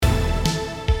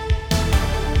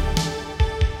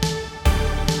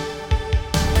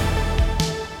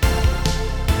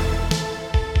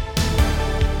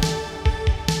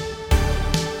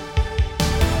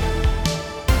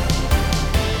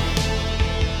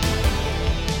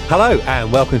Hello and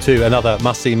welcome to another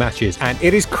Must See Matches, and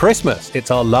it is Christmas.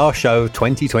 It's our last show of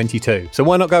 2022, so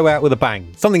why not go out with a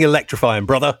bang? Something electrifying,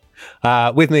 brother.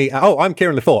 With me, I'm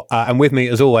Kieran Lefort, and with me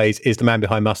as always is the man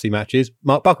behind Must See Matches,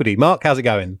 Mark Buckledy. Mark, how's it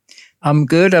going? I'm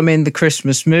good. I'm in the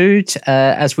Christmas mood.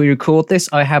 As we record this,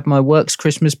 I had my work's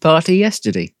Christmas party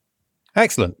yesterday.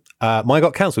 Excellent. Mine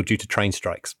got cancelled due to train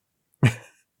strikes.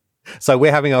 So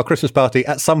we're having our Christmas party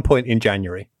at some point in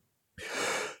January.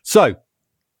 So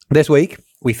this week,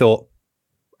 we thought,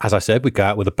 as I said, we'd go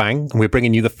out with a bang, and we're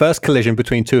bringing you the first collision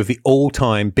between two of the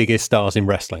all-time biggest stars in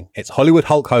wrestling. It's Hollywood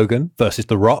Hulk Hogan versus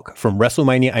The Rock from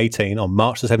WrestleMania 18 on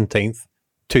March the 17th,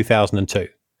 2002.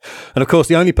 And of course,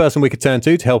 the only person we could turn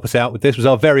to help us out with this was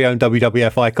our very own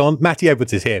WWF icon, Matty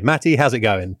Edwards is here. Matty, how's it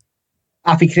going?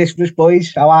 Happy Christmas,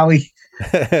 boys. How are we?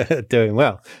 Doing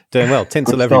well.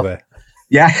 Tinsel everywhere.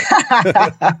 Yeah.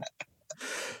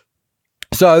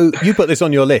 So you put this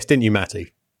on your list, didn't you,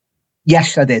 Matty?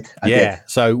 Yes, I did. I did.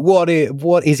 So what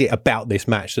is it about this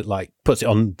match that puts it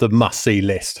on the must-see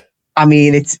list? I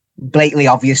mean, it's blatantly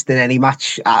obvious than any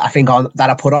match I think that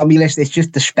I put on my list. It's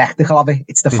just the spectacle of it.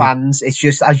 It's the fans. It's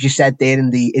just, as you said there in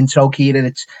the intro, Kieran,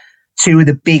 it's two of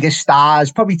the biggest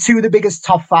stars, probably two of the biggest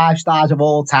top 5 stars of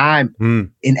all time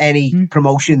in any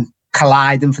promotion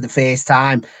colliding for the first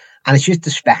time. And it's just the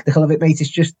spectacle of it, mate.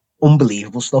 It's just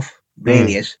unbelievable stuff. It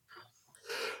really is.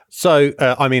 So,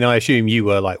 I assume you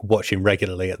were watching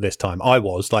regularly at this time. I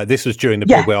was this was during the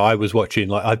period where I was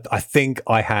watching. I think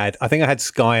I had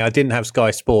Sky. I didn't have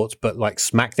Sky Sports, but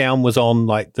SmackDown was on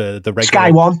the regular.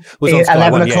 Sky One was on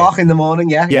 11 o'clock in the morning.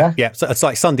 Yeah. So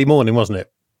it's Sunday morning, wasn't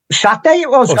it? Saturday it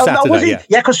was. Saturday, no, was it?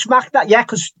 Yeah, because SmackDown. Yeah,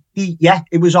 because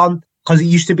it was on. Because it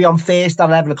used to be on first at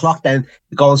 11 o'clock, then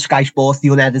you go on Sky Sports, the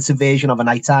unedited version of a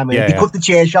nighttime, and they cut the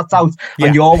chair shots out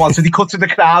on your one, so they cut to the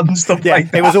crowd and stuff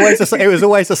like that. It was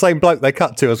always the same bloke they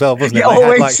cut to as well, wasn't it? Yeah, they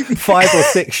always. Had 5 or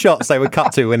 6 shots they would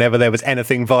cut to whenever there was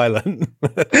anything violent.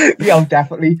 Yeah,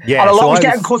 definitely. Yeah, and a lot was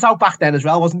getting cut out back then as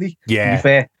well, wasn't he? Yeah. To be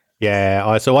fair.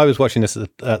 Yeah, so I was watching this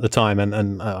at the time,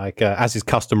 and as is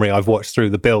customary, I've watched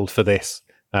through the build for this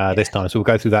time, so we'll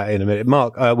go through that in a minute.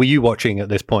 Mark, were you watching at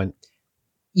this point?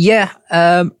 Yeah,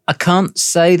 I can't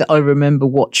say that I remember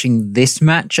watching this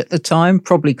match at the time,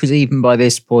 probably because even by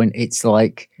this point, it's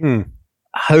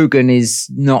Hogan is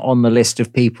not on the list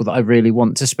of people that I really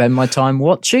want to spend my time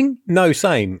watching. No,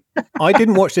 same. I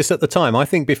didn't watch this at the time. I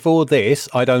think before this,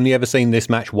 I'd only ever seen this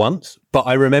match once, but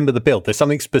I remember the build. There's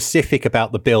something specific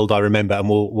about the build I remember, and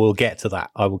we'll get to that.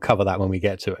 I will cover that when we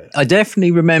get to it. I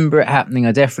definitely remember it happening.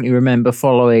 I definitely remember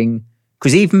following,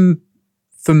 because even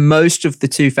for most of the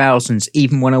 2000s,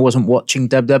 even when I wasn't watching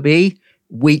WWE,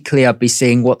 weekly I'd be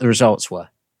seeing what the results were.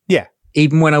 Yeah.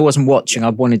 Even when I wasn't watching, I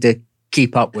wanted to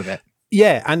keep up with it.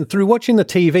 Yeah, and through watching the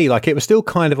TV, it was still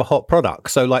kind of a hot product.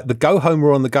 So the Go Home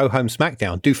Raw and the Go Home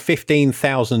SmackDown do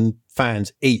 15,000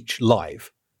 fans each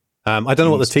live. I don't know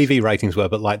what the TV ratings were,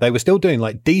 but they were still doing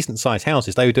decent sized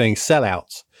houses. They were doing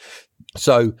sellouts.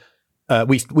 So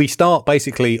we start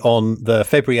basically on the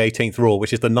February 18th Raw,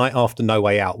 which is the night after No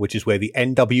Way Out, which is where the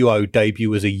NWO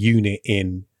debut as a unit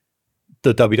in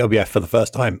the WWF for the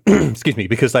first time. Excuse me,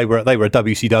 because they were a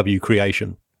WCW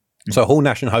creation. So Hall,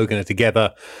 Nash and Hogan are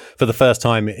together for the first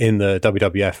time in the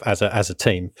WWF as a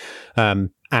team.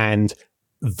 And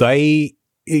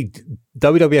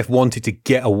WWF wanted to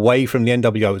get away from the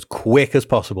NWO as quick as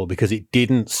possible because it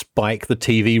didn't spike the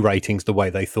TV ratings the way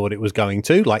they thought it was going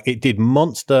to. It did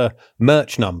monster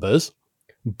merch numbers,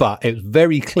 but it was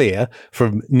very clear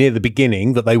from near the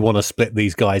beginning that they want to split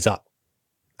these guys up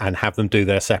and have them do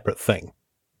their separate thing.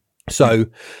 So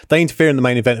they interfere in the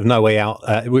main event of No Way Out,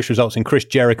 which results in Chris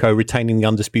Jericho retaining the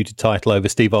undisputed title over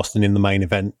Steve Austin in the main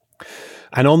event.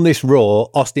 And on this Raw,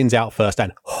 Austin's out first,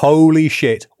 and holy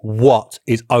shit, what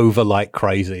is over like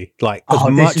crazy? As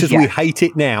much as we hate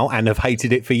it now and have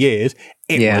hated it for years,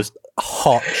 it was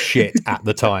hot shit at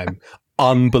the time.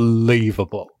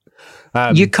 Unbelievable.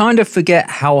 You kind of forget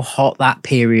how hot that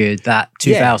period, that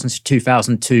 2000 to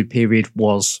 2002 period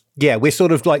was. Yeah, we're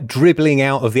sort of dribbling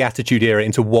out of the Attitude Era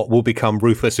into what will become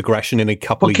Ruthless Aggression in a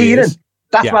couple of Kieran, years.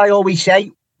 That's what I always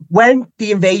say. When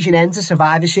the Invasion ends a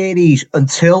Survivor Series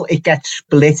until it gets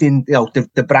split in,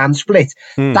 the brand split,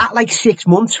 that 6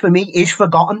 months for me is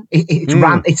forgotten.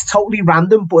 It's totally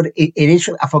random, but it is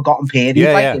a forgotten period.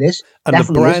 It is. And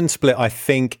the brand split, I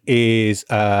think, is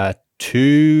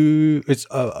it's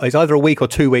either a week or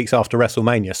 2 weeks after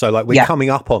WrestleMania. So we're coming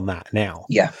up on that now.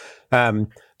 Yeah.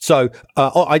 So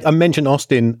I mentioned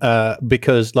Austin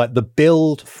because the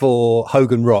build for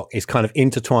Hogan Rock is kind of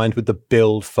intertwined with the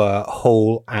build for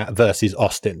Hall versus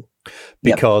Austin,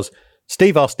 because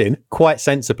Steve Austin, quite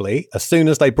sensibly, as soon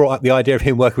as they brought up the idea of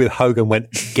him working with Hogan, went,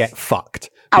 get fucked.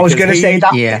 I was going to say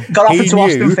that. Yeah. Got off into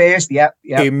Austin first. Yeah.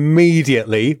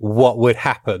 Immediately what would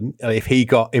happen if he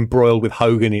got embroiled with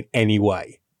Hogan in any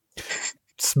way.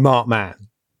 Smart man.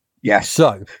 Yes.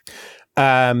 So,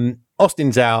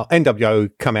 Austin's out. NWO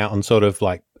come out and sort of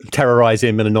like terrorize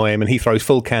him and annoy him, and he throws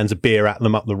full cans of beer at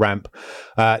them up the ramp.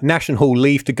 Nash and Hall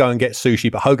leave to go and get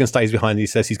sushi, but Hogan stays behind and he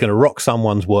says he's going to rock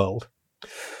someone's world.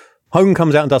 Hogan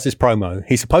comes out and does his promo.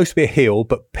 He's supposed to be a heel,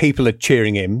 but people are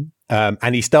cheering him.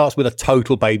 And he starts with a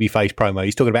total babyface promo.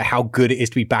 He's talking about how good it is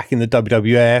to be back in the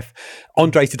WWF.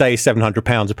 Andre today is 700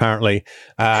 pounds, apparently.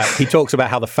 He talks about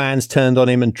how the fans turned on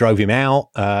him and drove him out.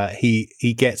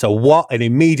 He gets a what and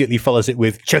immediately follows it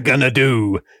with "Cha gonna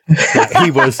do." Like, he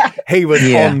was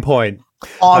on point.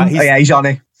 He's on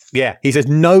it. Yeah, he says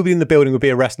nobody in the building would be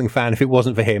a wrestling fan if it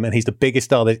wasn't for him, and he's the biggest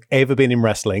star that's ever been in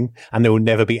wrestling, and there will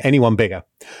never be anyone bigger.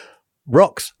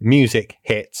 Rock's music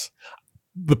hits.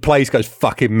 The place goes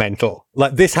fucking mental.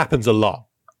 Like, this happens a lot.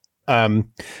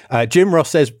 Jim Ross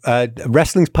says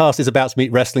wrestling's past is about to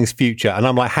meet wrestling's future, and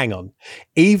I'm like, hang on.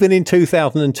 Even in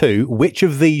 2002, which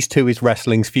of these two is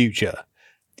wrestling's future?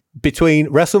 Between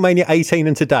WrestleMania 18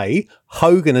 and today,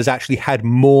 Hogan has actually had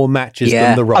more matches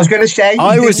than The Rock. I was going to say.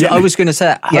 I was going to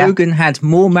say Hogan had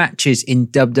more matches in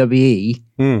WWE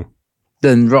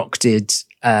than Rock did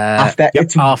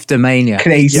after Mania.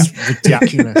 Crazy.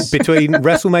 Ridiculous. Between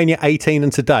WrestleMania 18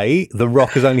 and today, The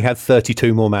Rock has only had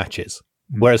 32 more matches,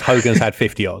 whereas Hogan's had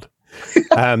 50 odd.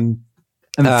 And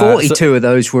 42 of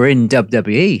those were in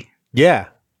WWE. Yeah.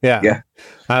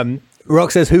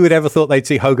 Rock says, who would ever thought they'd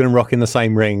see Hogan and Rock in the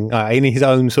same ring? In his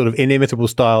own sort of inimitable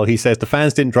style, he says the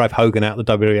fans didn't drive Hogan out of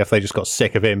the WWF, they just got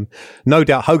sick of him. No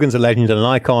doubt Hogan's a legend and an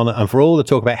icon, and for all the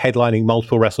talk about headlining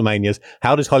multiple WrestleManias,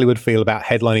 how does Hollywood feel about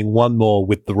headlining one more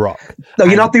with The Rock? No,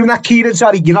 you're not doing that, Kieran,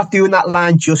 sorry. You're not doing that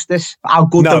line justice. How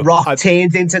good The Rock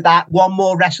turned into that one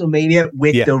more WrestleMania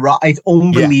with The Rock. It's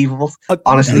unbelievable,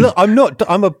 honestly. Look,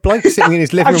 I'm a bloke sitting in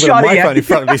his living room with a microphone in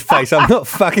front of his face. I'm not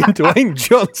fucking Dwayne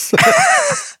Johnson.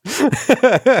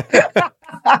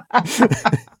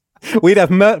 We'd have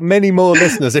many more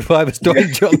listeners if I was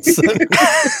Dwayne Johnson.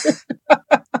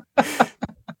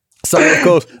 So, of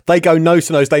course, they go nose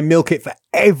to nose. They milk it for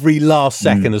every last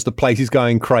second as the place is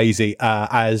going crazy.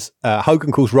 As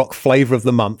Hogan calls Rock flavor of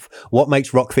the month. What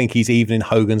makes Rock think he's even in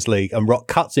Hogan's league? And Rock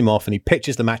cuts him off and he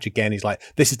pitches the match again. He's like,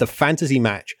 this is the fantasy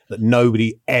match that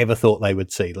nobody ever thought they would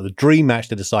see. Like, the dream match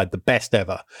to decide the best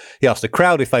ever. He asks the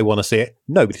crowd if they want to see it.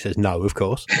 Nobody says no, of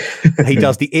course. He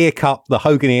does the ear cup, the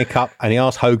Hogan ear cup, and he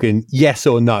asks Hogan yes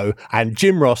or no. And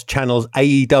Jim Ross channels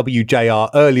AEW JR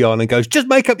early on and goes, just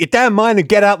make up your damn mind and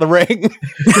get out the ring.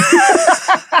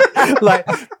 Like,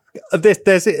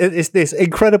 there's this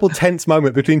incredible tense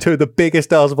moment between two of the biggest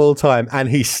stars of all time, and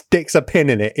he sticks a pin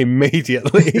in it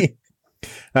immediately.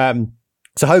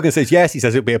 So Hogan says yes. He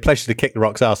says it'll be a pleasure to kick The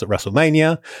Rock's ass at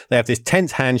WrestleMania. They have this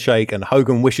tense handshake, and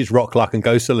Hogan wishes Rock luck and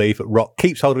goes to leave, but Rock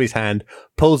keeps hold of his hand,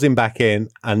 pulls him back in,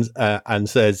 and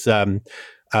says, I'm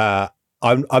not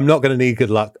going to need good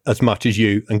luck as much as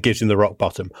you, and gives him the rock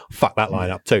bottom. Fuck that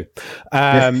line up too.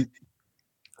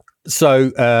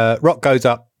 So Rock goes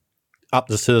up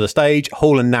to the stage.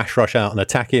 Hall and Nash rush out and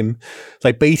attack him.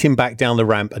 They beat him back down the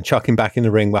ramp and chuck him back in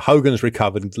the ring, where Hogan's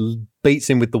recovered and beats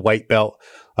him with the weight belt.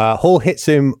 Hall hits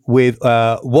him with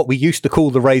what we used to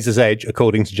call the razor's edge,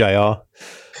 according to JR.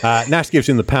 Nash gives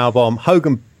him the powerbomb.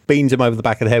 Hogan beans him over the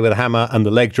back of the head with a hammer and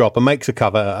the leg drop and makes a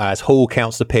cover as Hall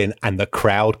counts the pin and the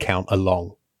crowd count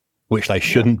along, which they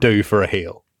shouldn't do for a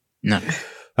heel. No.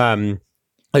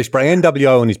 They spray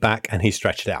NWO on his back and he's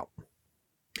stretched out.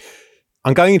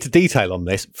 I'm going into detail on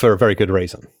this for a very good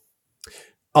reason.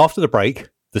 After the break,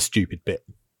 the stupid bit.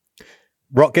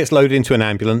 Rock gets loaded into an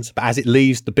ambulance, but as it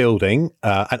leaves the building,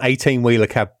 an 18-wheeler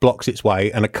cab blocks its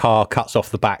way and a car cuts off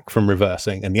the back from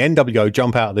reversing. And the NWO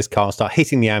jump out of this car and start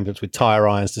hitting the ambulance with tire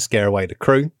irons to scare away the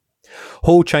crew.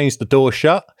 Hall chains the door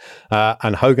shut,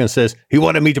 and Hogan says, he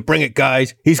wanted me to bring it,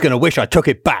 guys. He's going to wish I took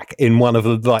it back, in one of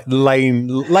the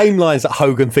lame lines that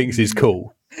Hogan thinks is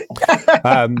cool.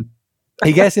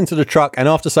 He gets into the truck, and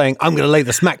after saying, I'm going to lay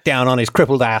the smack down on his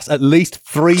crippled ass at least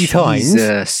 3 times,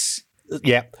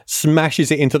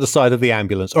 smashes it into the side of the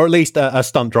ambulance, or at least a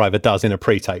stunt driver does in a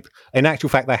pre-tape. In actual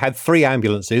fact, they had 3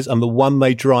 ambulances, and the one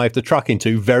they drive the truck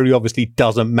into very obviously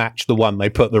doesn't match the one they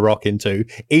put the Rock into,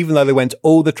 even though they went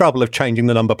all the trouble of changing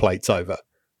the number plates over.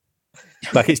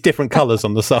 Like, it's different colours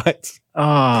on the sides.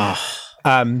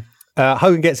 Hogan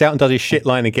gets out and does his shit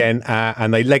line again,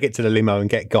 and they leg it to the limo and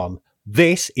get gone.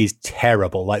 This is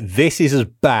terrible. Like, this is as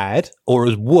bad or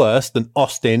as worse than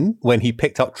Austin when he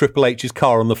picked up Triple H's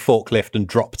car on the forklift and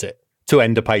dropped it to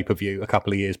end a pay-per-view a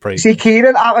couple of years previous. See,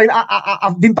 Kieran, I mean,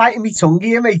 I've been biting my tongue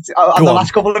here, mate, on the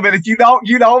last couple of minutes. You know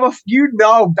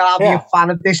that I'll be a fan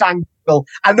of this angle.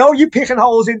 I know you're picking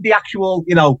holes in the actual,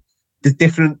 the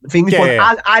different things,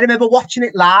 but I remember watching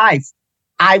it live.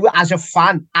 As a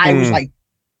fan, I was like,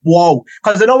 whoa.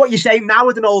 Because I know what you're saying now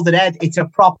with an older head, it's a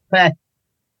proper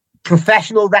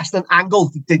professional wrestling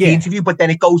angle, the interview, but then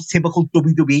it goes typical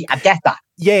WWE. I get that.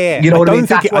 Yeah, you know what I mean?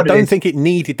 I don't think it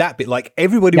needed that bit. Like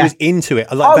everybody was into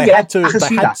it. Like they had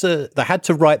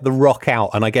to write The Rock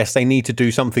out, and I guess they need to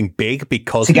do something big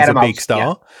because he's a big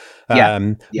star.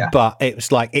 But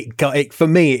it's like for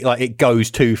me, like it goes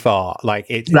too far. Like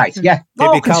it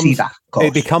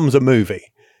becomes a movie.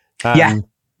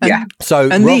 So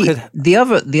and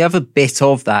the other bit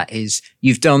of that is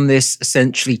you've done this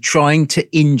essentially trying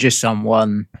to injure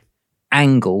someone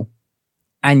angle,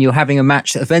 and you're having a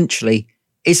match that eventually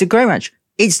it's a great match.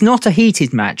 It's not a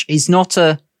heated match. It's not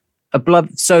a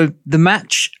blood. So the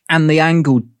match and the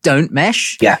angle don't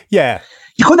mesh. Yeah.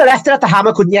 You could have left it at the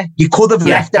hammer, couldn't you? You could have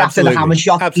left it after the hammer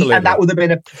shot, and that would have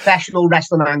been a professional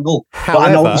wrestling angle. However, but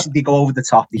I know they go over the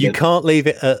top. You can't leave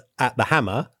it at the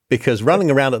hammer, because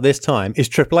running around at this time is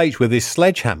Triple H with his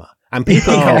sledgehammer. And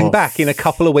people are coming back in a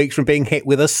couple of weeks from being hit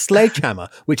with a sledgehammer,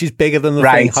 which is bigger than the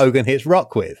thing Hogan hits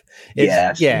Rock with.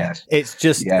 It's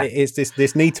just it's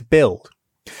this need to build.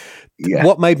 Yeah.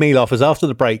 What made me laugh was after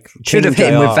the break, should have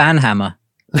hit him with Van Hammer.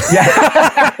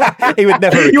 Yeah, he would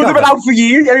never recover. He would have been out for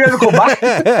years. He would come back.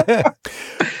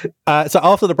 So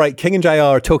after the break, King and JR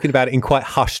are talking about it in quite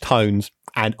hushed tones,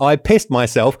 and I pissed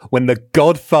myself when the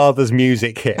Godfather's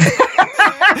music hit.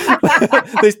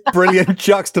 This brilliant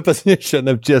juxtaposition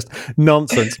of just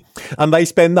nonsense. And they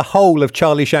spend the whole of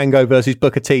Charlie Shango versus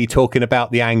Booker T talking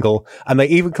about the angle, and they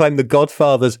even claim the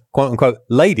Godfather's quote unquote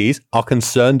ladies are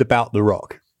concerned about The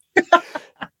Rock.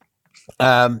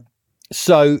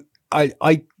 So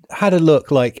I had a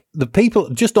look, like the people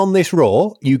just on this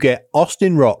Raw, you get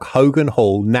Austin, Rock, Hogan,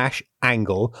 Hall, Nash,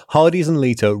 Angle, Hardys and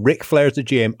Lita, Ric Flair as the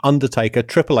GM, Undertaker,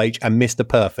 Triple H, and Mr.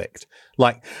 Perfect.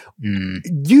 Like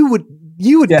you would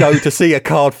go to see a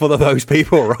card full of those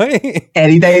people, right?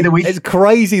 Any day of the week. It's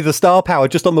crazy, the star power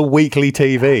just on the weekly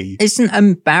TV. It's an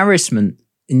embarrassment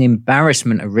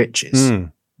of riches.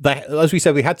 As we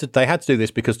said, they had to do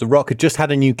this because The Rock had just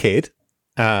had a new kid.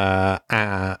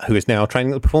 Who is now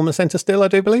training at the Performance Center still, I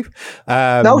do believe.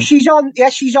 No, she's on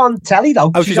telly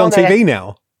though. Oh, she's on TV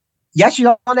now? Yeah, she's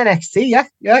on NXT,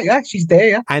 yeah, she's there,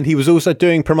 yeah. And he was also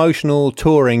doing promotional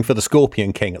touring for the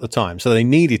Scorpion King at the time, so they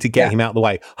needed to get him out of the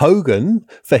way. Hogan,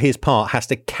 for his part, has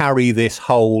to carry this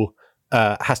whole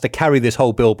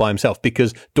bill by himself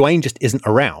because Dwayne just isn't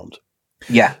around.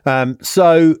 Yeah.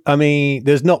 So I mean,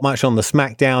 there's not much on the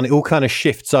SmackDown. It all kind of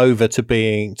shifts over to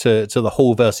being to the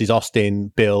Hall versus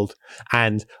Austin build,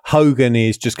 and Hogan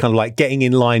is just kind of like getting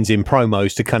in lines in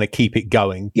promos to kind of keep it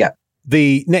going. Yeah.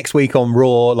 The next week on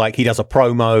Raw, like he does a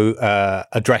promo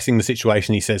addressing the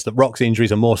situation. He says that Rock's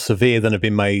injuries are more severe than have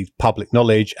been made public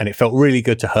knowledge, and it felt really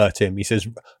good to hurt him. He says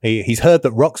he's heard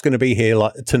that Rock's going to be here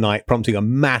tonight, prompting a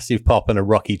massive pop and a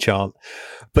Rocky chant.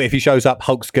 But if he shows up,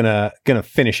 Hulk's gonna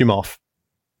finish him off.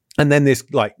 And then this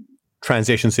like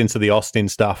transitions into the Austin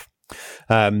stuff.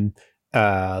 The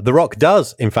Rock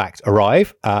does, in fact,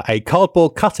 arrive. A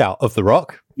cardboard cutout of The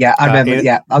Rock. Yeah, I remember.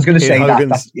 I was going to say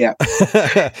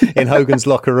that. In Hogan's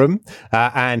locker room.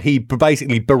 And he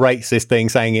basically berates this thing,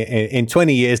 saying in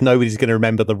 20 years, nobody's going to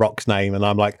remember The Rock's name. And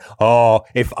I'm like, oh,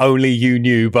 if only you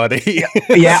knew, buddy.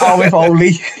 If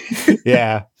only.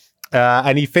 Yeah.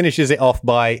 And he finishes it off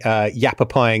by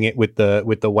yappa-pieing it with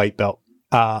the weight belt.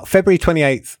 February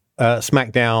 28th,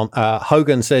 SmackDown,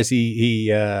 Hogan says he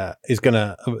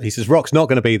says Rock's not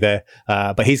going to be there,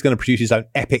 but he's going to produce his own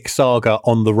epic saga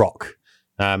on The Rock,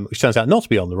 which turns out not to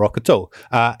be on The Rock at all.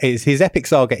 His epic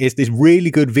saga is this really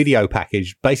good video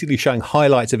package, basically showing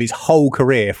highlights of his whole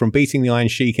career from beating the Iron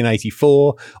Sheik in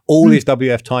 '84, all his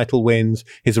WF title wins,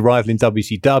 his arrival in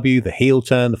WCW, the heel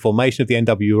turn, the formation of the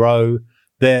NWO,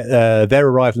 their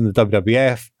arrival in the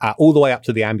WWF, all the way up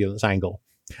to the ambulance angle.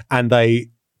 And they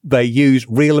use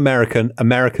real American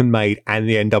made, and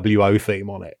the NWO theme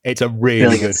on it. It's a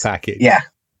really good package. Yeah.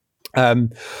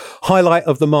 Highlight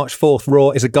of the March 4th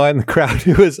Raw is a guy in the crowd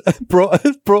who has brought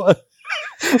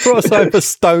aside for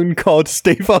Stone Cold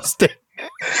Steve Austin.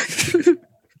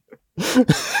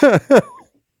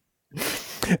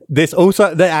 This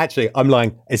also, actually, I'm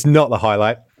lying. It's not the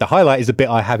highlight. The highlight is a bit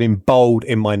I have in bold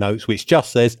in my notes, which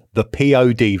just says the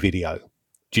POD video.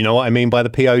 Do you know what I mean by the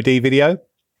POD video?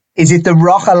 Is it the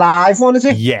Rock Alive one, is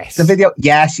it? Yes. The video?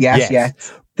 Yes.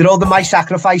 They're all the My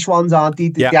Sacrifice ones, aren't they?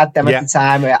 They had them at the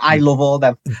time. I love all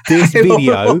them. This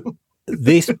video,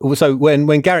 So when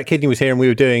Garrett Kidney was here and we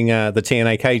were doing the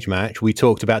TNA cage match, we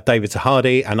talked about David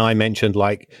Hardy, and I mentioned,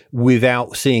 like,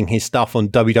 without seeing his stuff on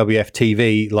WWF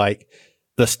TV, like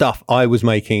the stuff I was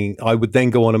making, I would then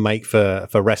go on and make for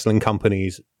wrestling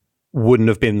companies wouldn't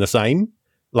have been the same.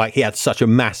 Like, he had such a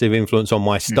massive influence on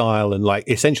my style and, like,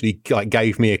 essentially, like,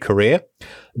 gave me a career.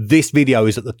 This video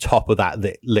is at the top of that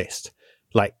list.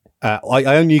 Like,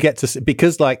 I only get to see,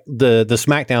 because, like, the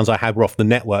SmackDowns I had were off the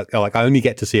network. Like, I only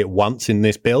get to see it once in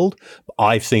this build. But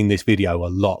I've seen this video a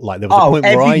lot. Like, there was a point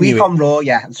where I knew every week on Raw,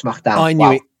 and SmackDown. I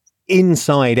knew it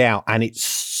inside out, and it's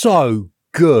so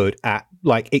good at,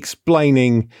 like,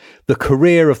 explaining the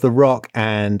career of The Rock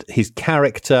and his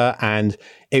character. And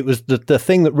it was the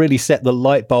thing that really set the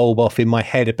light bulb off in my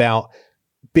head about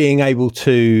being able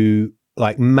to,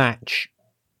 like, match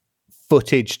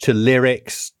footage to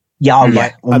lyrics. And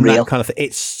that kind of thing.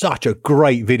 It's such a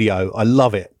great video. I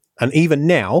love it. And even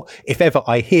now, if ever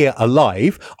I hear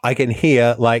Alive, I can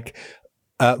hear, like,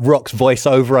 Rock's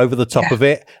voiceover over the top of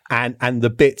it, and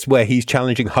the bits where he's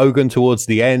challenging Hogan towards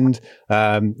the end.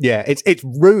 It's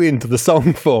ruined the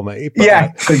song for me. But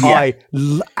I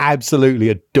absolutely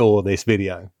adore this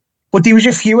video. But there was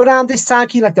a few around this time,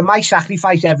 like the My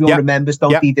Sacrifice, everyone remembers,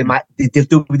 don't they? The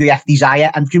WWF Desire.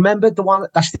 And do you remember the one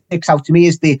that sticks out to me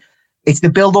is it's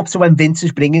the build up to when Vince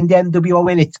is bringing the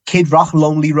NWO in. It's Kid Rock,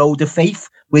 Lonely Road of Faith,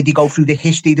 where they go through the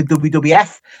history of the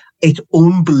WWF. It's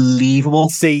unbelievable.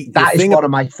 See, that is one of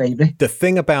my favourite. The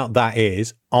thing about that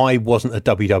is, I wasn't a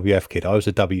WWF kid. I was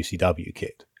a WCW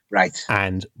kid. Right.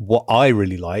 And what I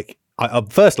really like,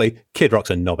 firstly, Kid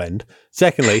Rock's a knob end.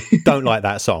 Secondly, don't like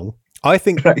that song. I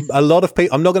think a lot of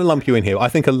people, I'm not going to lump you in here. I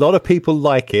think a lot of people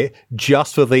like it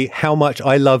just for the "how much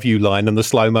I love you" line and the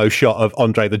slow-mo shot of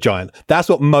Andre the Giant. That's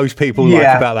what most people like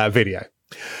about that video.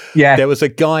 Yeah. There was a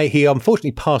guy, he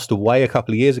unfortunately passed away a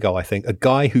couple of years ago, I think, a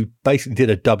guy who basically did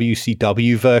a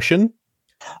WCW version.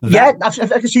 I've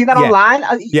seen that online.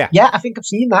 I think I've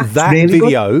seen that. That really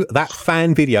video, good. That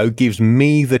fan video gives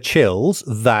me the chills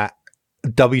that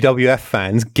WWF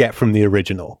fans get from the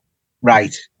original.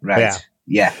 Right.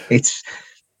 Yeah, it's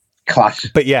class.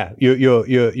 But yeah,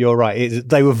 you're right.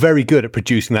 They were very good at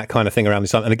producing that kind of thing around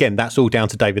this time. And again, that's all down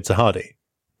to David Hardy.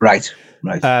 Right.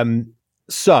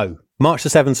 So March the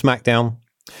 7th SmackDown.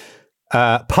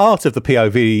 Part of the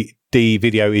POV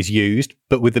video is used,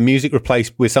 but with the music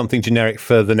replaced with something generic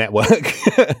for the network.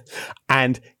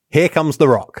 And here comes The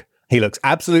Rock. He looks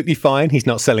absolutely fine. He's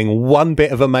not selling one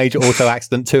bit of a major auto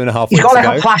accident 2.5 weeks ago. He's got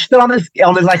like a plaster on his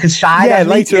like his side. Yeah,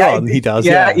 later on he does.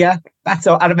 Yeah. That's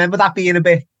all. I remember that being a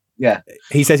bit. Yeah.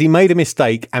 He says he made a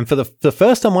mistake, and for the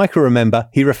first time I can remember,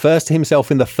 he refers to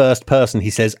himself in the first person. He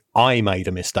says, "I made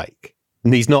a mistake,"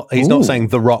 and he's not saying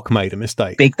The Rock made a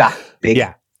mistake. Big.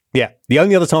 Yeah. The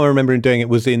only other time I remember him doing it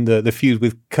was in the feud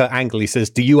with Kurt Angle. He says,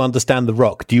 "Do you understand The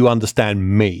Rock? Do you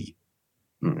understand me?"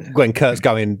 When Kurt's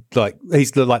going, like,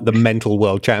 he's like the mental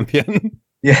world champion.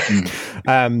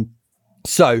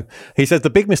 So he says the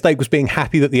big mistake was being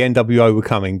happy that the NWO were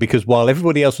coming, because while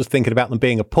everybody else was thinking about them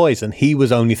being a poison, he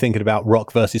was only thinking about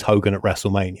Rock versus Hogan at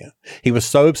WrestleMania. He was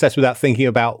so obsessed without thinking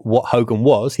about what Hogan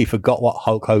was, he forgot what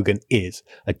Hulk Hogan is.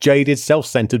 A jaded,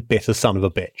 self-centered, bitter son of a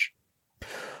bitch.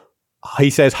 He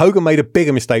says Hogan made a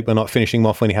bigger mistake by not finishing him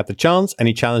off when he had the chance, and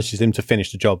he challenges him to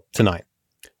finish the job tonight.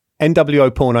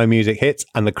 NWO porno music hits,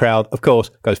 and the crowd, of course,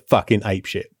 goes fucking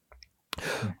apeshit.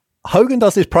 Hogan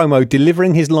does this promo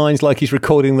delivering his lines like he's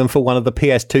recording them for one of the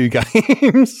PS2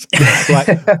 games. Like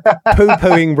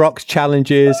poo-pooing Rock's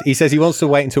challenges. He says he wants to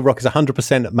wait until Rock is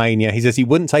 100% at Mania. He says he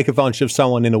wouldn't take advantage of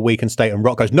someone in a weakened state, and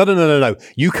Rock goes, No.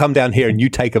 You come down here and you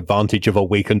take advantage of a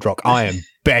weakened Rock. I am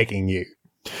begging you.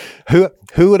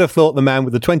 Who would have thought the man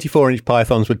with the 24-inch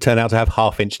pythons would turn out to have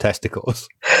half-inch testicles?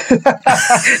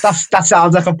 That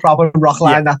sounds like a proper Rock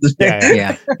line.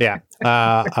 Yeah.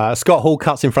 Scott Hall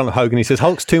cuts in front of Hogan. He says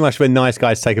Hulk's too much of a nice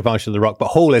guy to take advantage of The Rock, but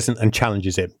Hall isn't, and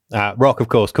challenges him. Rock, of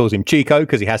course, calls him Chico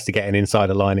because he has to get an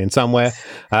insider line in somewhere,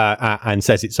 and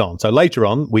says it's on. So later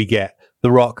on, we get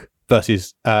The Rock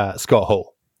versus Scott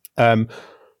Hall.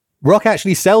 Rock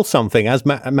actually sells something. As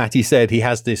Matty said, he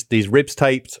has these ribs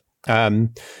taped.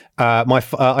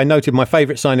 I noted my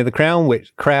favourite sign of the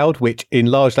crowd, which in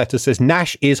large letters says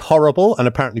Nash is horrible, and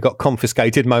apparently got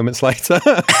confiscated moments later.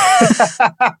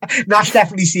 Nash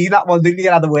definitely seen that one, didn't he?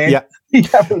 Other way. Yeah. He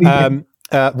definitely did.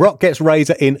 Rock gets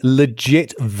Razor in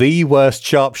legit the worst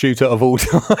sharpshooter of all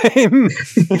time.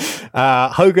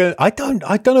 Hogan, I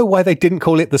don't know why they didn't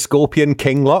call it the Scorpion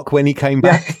King Lock when he came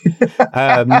back.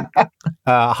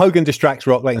 Hogan distracts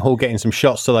Rock, letting Hall get in some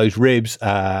shots to those ribs.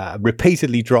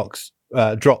 Repeatedly drops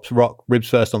drops Rock ribs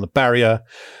first on the barrier.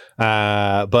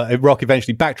 But Rock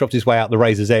eventually backdrops his way out the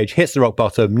razor's edge, hits the rock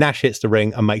bottom. Nash hits the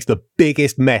ring and makes the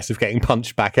biggest mess of getting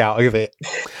punched back out of it.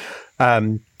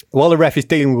 While the ref is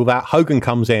dealing with that, Hogan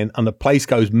comes in and the place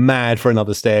goes mad for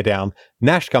another stare down.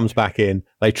 Nash comes back in.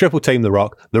 They triple team the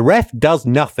Rock. The ref does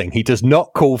nothing. He does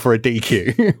not call for a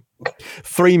DQ.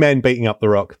 3 men beating up the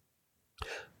Rock.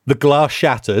 The glass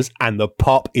shatters and the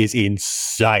pop is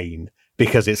insane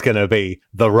because it's going to be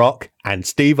The Rock and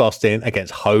Steve Austin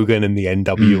against Hogan and the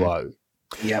NWO.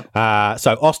 Yep.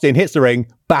 So Austin hits the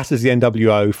ring, batters the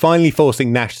NWO, finally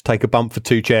forcing Nash to take a bump for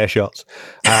 2 chair shots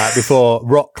before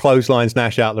Rock clotheslines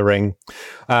Nash out the ring.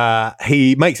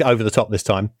 He makes it over the top this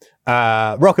time.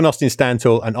 Rock and Austin stand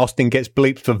tall, and Austin gets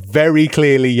bleeped for very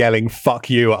clearly yelling "fuck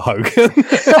you" at Hogan.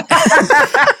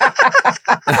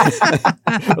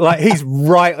 Like he's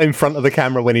right in front of the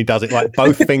camera when he does it, like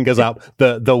both fingers up,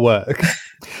 the work.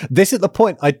 This is the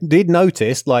point I did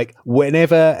notice, like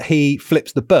whenever he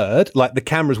flips the bird, like the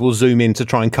cameras will zoom in to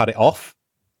try and cut it off.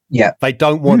 Yeah. They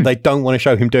don't want to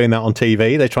show him doing that on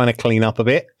TV. They're trying to clean up a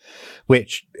bit,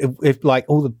 which if like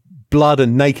all the blood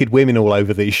and naked women all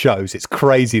over these shows, it's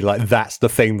crazy. Like that's the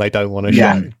thing they don't want to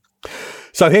show.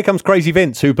 So here comes Crazy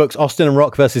Vince, who books Austin and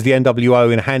Rock versus the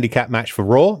NWO in a handicap match for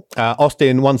Raw.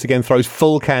 Austin once again throws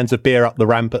full cans of beer up the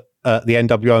ramp at the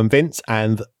NWO and Vince,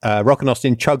 and Rock and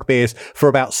Austin chug beers for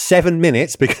about 7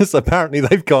 minutes because apparently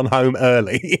they've gone home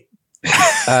early.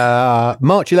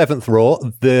 March 11th Raw.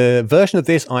 The version of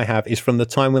this I have is from the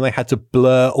time when they had to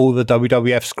blur all the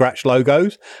WWF scratch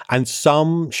logos, and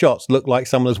some shots look like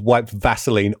someone has wiped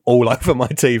Vaseline all over my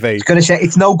TV. I was going to say,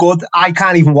 it's no good. I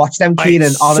can't even watch them,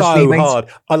 Keenan, honestly. So mate. hard.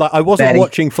 I wasn't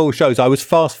watching full shows. I was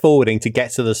fast forwarding to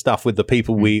get to the stuff with the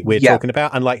people we're talking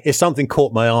about, and like if something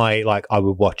caught my eye, like I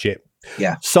would watch it.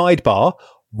 Yeah. Sidebar,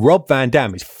 Rob Van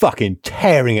Dam is fucking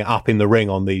tearing it up in the ring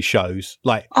on these shows.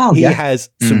 Like he has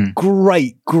some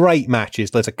great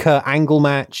matches. There's a Kurt Angle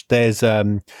match. There's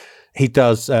he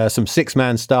does some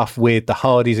 6-man stuff with the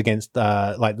Hardys against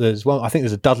like there's one. I think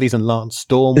there's a Dudleys and Lance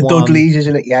Storm. The Dudleys,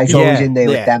 isn't it? Yeah, he's always in there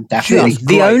with them.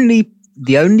 Definitely.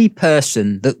 The only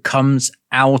person that comes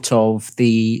out of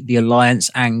the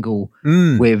alliance angle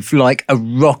with like a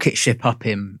rocket ship up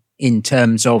him in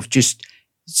terms of just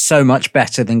so much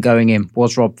better than going in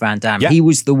was Rob Van Dam. Yeah. He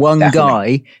was the one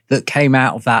guy that came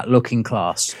out of that looking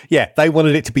class. Yeah, they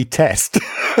wanted it to be Test.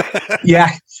 Yeah.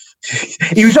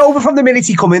 He was over from the minute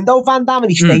he come in though, Van Dam,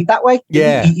 and he stayed that way.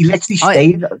 Yeah. He literally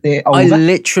stayed there over. I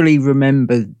literally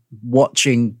remember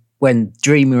watching when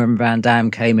Dreamer and Van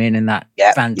Dam came in that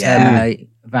Van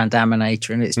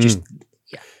Daminator, and it's just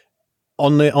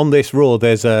on this Raw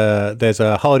there's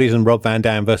a Hardys and Rob Van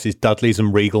Dam versus Dudleys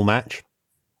and Regal match.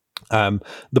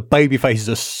 The baby faces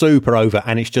are super over,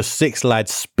 and it's just 6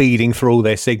 lads speeding through all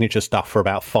their signature stuff for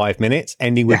about 5 minutes,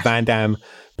 ending with Van Dam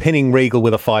pinning Regal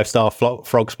with a 5-star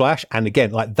frog splash. And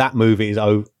again, like that move is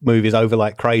over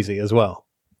like crazy as well.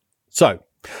 So,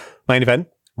 main event: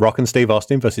 Rock and Steve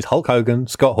Austin versus Hulk Hogan,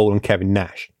 Scott Hall, and Kevin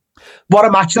Nash. What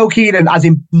a match, though, Keenan! As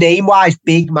in name-wise,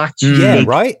 big match. Yeah, big.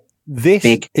 Right. This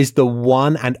is the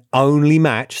one and only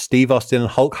match Steve Austin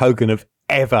and Hulk Hogan have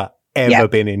ever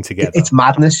been in together. It's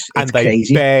madness. And they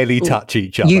crazy. barely touch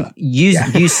each other.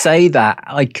 You say that,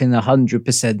 I can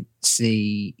 100%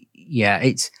 see.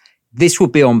 Yeah, this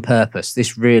would be on purpose.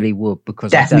 This really would,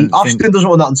 because definitely Austin doesn't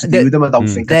want nothing to do with them. I don't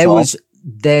think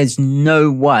there's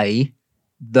no way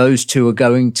those two are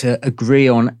going to agree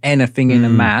on anything in a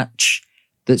match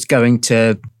that's going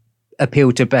to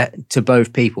appeal to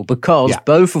both people, because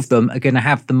both of them are going to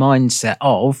have the mindset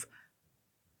of,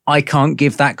 I can't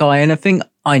give that guy anything.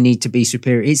 I need to be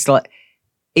superior. It's like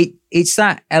it's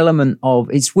that element of,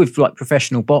 it's with like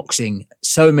professional boxing.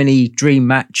 So many dream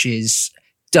matches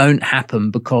don't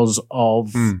happen because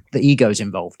of the egos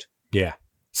involved. Yeah.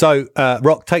 So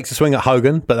Rock takes a swing at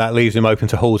Hogan, but that leaves him open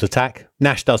to Hall's attack.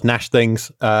 Nash does Nash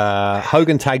things.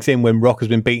 Hogan tags in when Rock has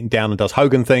been beaten down and does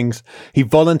Hogan things. He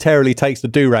voluntarily takes the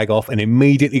do-rag off and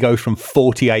immediately goes from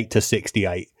 48 to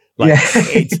 68. Like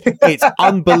it's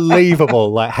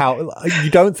unbelievable, like how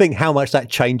you don't think how much that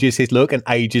changes his look and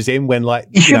ages him when like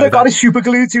he should have got a super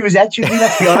glue to his head, shouldn't he?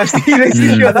 Let's be honest.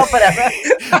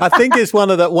 I think it's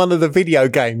one of the video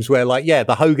games where like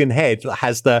the Hogan head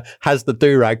has the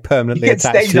do-rag permanently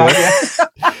attached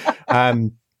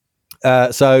to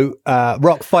it. So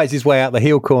Rock fights his way out the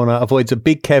heel corner, avoids a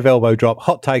big Kev elbow drop,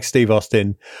 hot tag Steve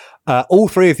Austin. All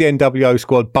 3 of the NWO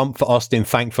squad bump for Austin,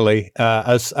 thankfully,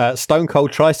 as Stone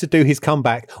Cold tries to do his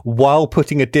comeback while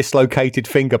putting a dislocated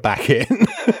finger back in.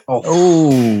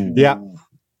 Yeah.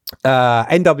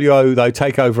 NWO, though,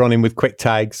 take over on him with quick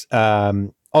tags.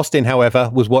 Austin, however,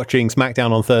 was watching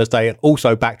SmackDown on Thursday and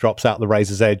also backdrops out the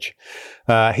Razor's Edge.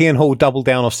 He and Hall double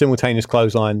down off simultaneous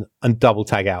clothesline and double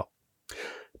tag out.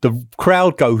 The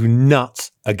crowd go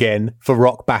nuts again for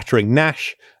Rock battering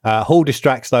Nash. Hall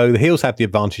distracts, though. The heels have the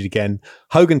advantage again.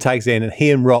 Hogan tags in, and he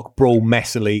and Rock brawl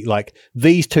messily. Like,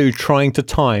 these two trying to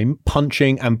time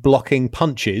punching and blocking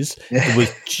punches. It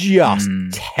was just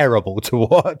terrible to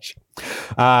watch.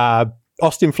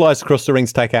 Austin flies across the ring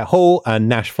to take out Hall, and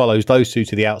Nash follows those two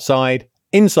to the outside.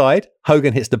 Inside,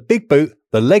 Hogan hits the big boot,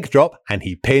 the leg drop, and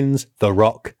he pins The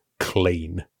Rock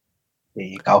clean. There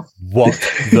you go. What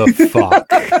the fuck?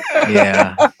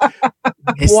 Yeah.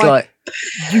 It's like...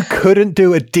 You couldn't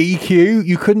do a DQ?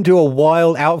 You couldn't do a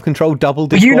wild, out-of-control double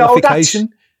disqualification?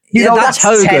 That's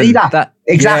Hogan. Terry, that.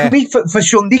 Exactly. Yeah. For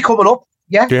Sunday coming up.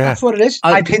 Yeah, that's what it is.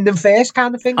 I pinned him first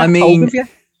kind of thing.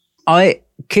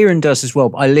 Kieran does as well,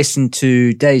 but I listen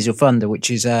to Days of Thunder,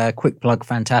 which is a quick plug,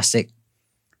 fantastic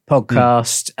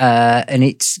podcast. And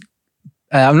it's...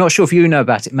 I'm not sure if you know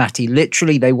about it, Matty.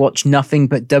 Literally, they watch nothing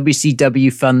but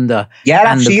WCW Thunder. Yeah,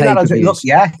 I've seen that. Look,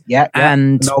 yeah.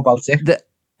 And I know about it.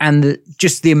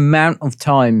 Just the amount of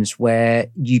times where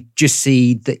you just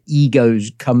see the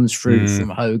egos comes through from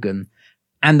Hogan.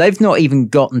 And they've not even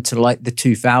gotten to like the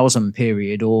 2000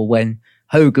 period, or when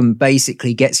Hogan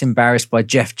basically gets embarrassed by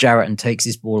Jeff Jarrett and takes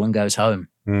his ball and goes home.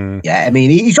 Yeah, I mean,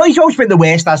 he's always been the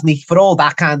worst, hasn't he, for all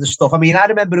that kind of stuff. I mean, I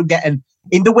remember him getting,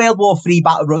 in the World War III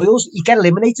Battle Royals, he'd get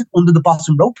eliminated under the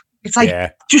bottom rope. It's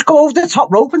like, just go over the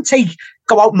top rope and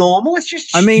go out normal. It's just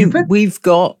stupid. I mean, we've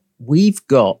got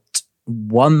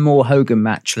one more Hogan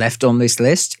match left on this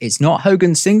list. It's not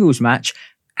Hogan's singles match,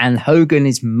 and Hogan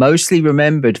is mostly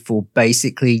remembered for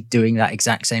basically doing that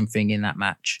exact same thing in that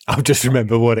match. I'll just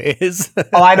remember what it is.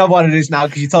 I know what it is now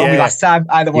because you told me last time.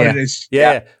 I know what it is.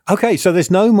 Yeah. Okay, so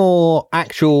there's no more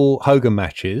actual Hogan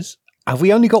matches. Have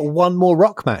we only got one more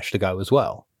Rock match to go as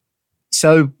well?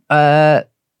 So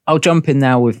I'll jump in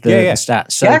now with the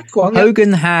stats. So go on,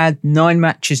 Hogan had 9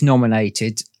 matches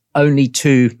nominated. Only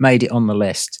 2 made it on the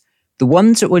list. The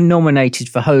ones that were nominated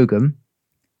for Hogan: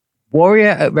 Warrior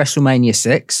at WrestleMania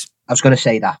 6. I was going to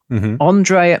say that.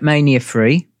 Andre at Mania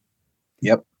 3.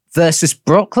 Yep. Versus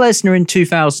Brock Lesnar in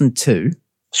 2002.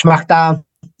 SmackDown.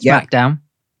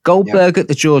 Goldberg at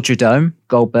the Georgia Dome.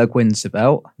 Goldberg wins the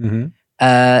belt. The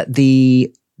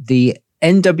NWO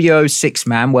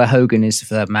 6-man, where Hogan is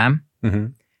the 3rd man.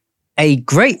 A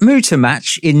Great Muta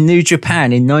match in New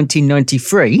Japan in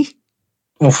 1993.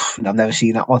 Oof, I've never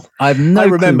seen that one. I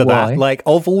remember that. Like,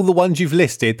 of all the ones you've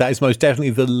listed, that is most definitely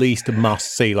the least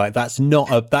must see. Like, that's not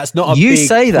a you big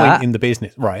say point that in the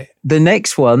business, right? The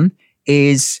next one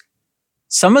is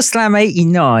SummerSlam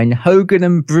 89, Hogan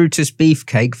and Brutus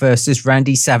Beefcake versus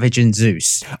Randy Savage and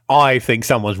Zeus. I think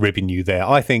someone's ribbing you there.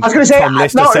 I think I was going to say, Tom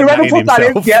Lister no, sent whoever put that in,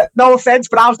 himself. yeah, no offense,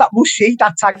 but how's that must see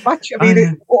that tag match? I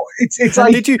mean, it's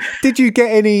like. Did you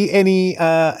get any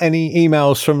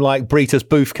emails from like Brutus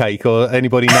Beefcake or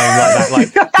anybody named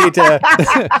like that?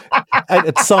 Like,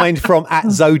 it's signed from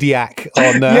 @Zodiac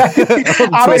on.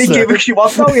 How many gimmicks you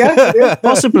want though? Yeah,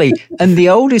 possibly. And the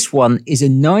oldest one is a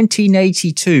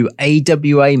 1982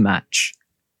 AWA match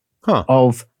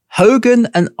of Hogan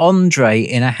and Andre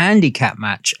in a handicap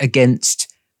match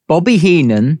against Bobby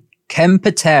Heenan, Ken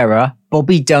Patera,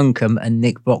 Bobby Duncombe, and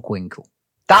Nick Bockwinkel.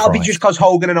 That'll be just because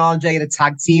Hogan and Andre are a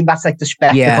tag team. That's like the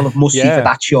spectacle of must see for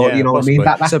that show. You know possibly. What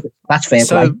I mean? That's fair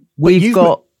play.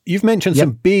 You've mentioned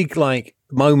some big like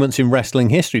moments in wrestling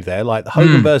history there, like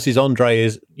Hogan versus Andre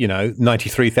is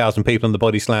 93,000 people in the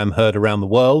Body Slam heard around the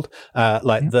world.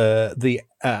 The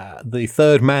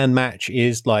 3rd man match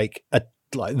is like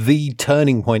the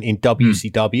turning point in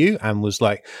WCW and was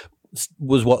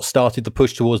what started the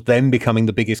push towards them becoming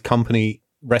the biggest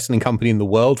wrestling company in the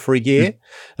world for a year.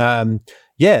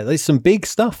 There's some big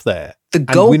stuff there. The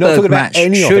Goldberg match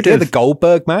the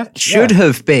Goldberg match should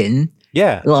have been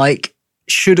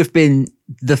should have been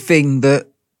the thing that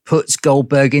puts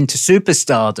Goldberg into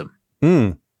superstardom.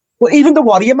 Well, even the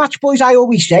Warrior match, boys, I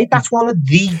always say that's one of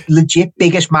the legit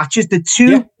biggest matches. The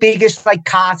 2 biggest like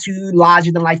cartoon,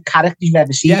 larger than life characters you've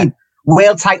ever seen. Yeah.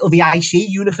 World title, the IC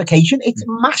unification. It's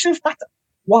massive. That's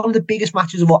one of the biggest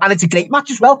matches of all, and it's a great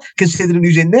match as well, considering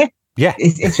who's in there. Yeah,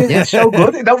 it's so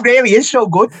good. It really is so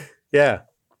good. Yeah.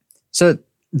 So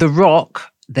The Rock.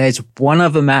 There's one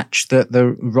other match that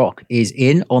The Rock is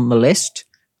in on the list.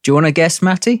 Do you want to guess,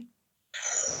 Matty?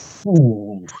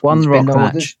 Ooh, one Rock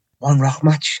match. One Rock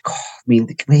match. God, I mean,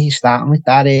 where are you starting with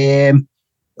that?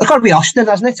 It's got to be Austin,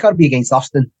 hasn't it? It's got to be against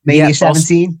Austin. Mania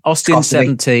 17. Austin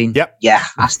 17. Yep. Yeah,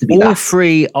 has to be All that.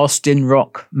 3 Austin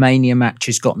Rock Mania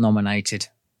matches got nominated.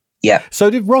 Yeah. So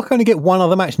did Rock only get one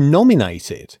other match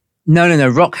nominated? No.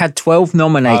 Rock had 12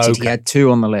 nominated. Oh, okay. He had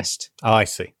 2 on the list. Oh, I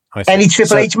see. Any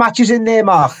Triple H matches in there,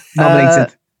 Mark?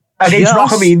 Nominated. Against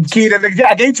Rock, I mean, Kieran.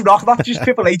 Against Rock, not just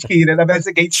Triple H, Kieran. I meant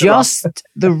against just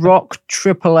the Rock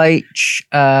Triple H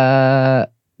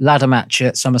ladder match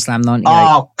at SummerSlam 98.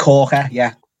 Oh, Corker.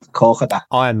 Yeah. Corker, that.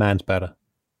 Iron Man's better.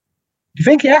 You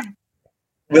think, yeah?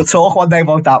 We'll talk one day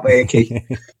about that, way, Keith.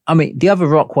 I mean, the other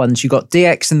Rock ones, you got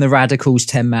DX and the Radicals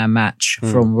 10-man match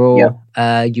from Raw.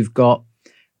 Yep. You've got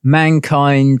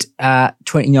Mankind at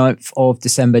 29th of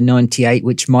December 98,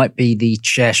 which might be the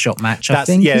chair shot match, I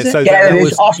think. Yeah, it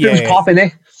is. Austin's popping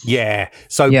it. Yeah.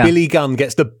 So Billy Gunn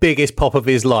gets the biggest pop of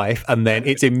his life, and then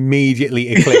it's immediately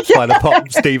eclipsed by the pop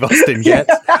Steve Austin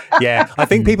gets. Yeah. I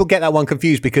think people get that one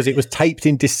confused because it was taped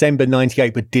in December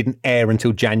 98 but didn't air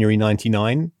until January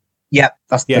 99. Yeah,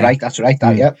 that's right. That's right.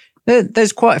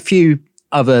 There's quite a few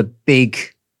other big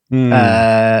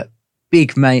like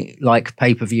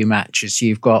pay-per-view matches.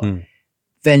 You've got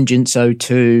Vengeance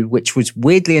 02, which was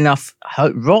weirdly enough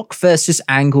Rock versus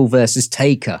Angle versus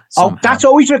Taker. Somehow. Oh, that's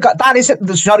always that is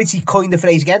the sorry to coin the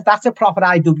phrase again. That's a proper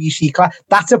IWC class.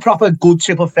 That's a proper good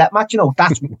triple threat match. You know,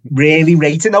 that's really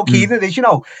rated. No, Keenan is. You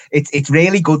know, it's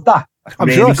really good. That I'm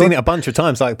really sure I've seen it a bunch of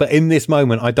times. Like, but in this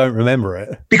moment, I don't remember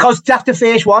it because that's the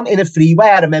first one in a freeway.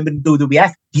 I remember in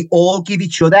WWF, they all give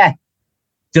each other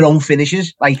their own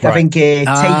finishes. Like I think Taker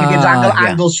gives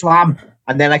Angle slam.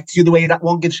 And then like the other way, that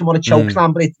one gives someone a choke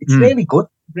slam, but it's really good.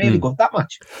 Really good, that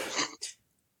match.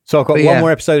 So I've got one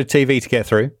more episode of TV to get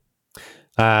through.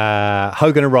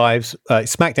 Hogan arrives,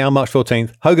 SmackDown, March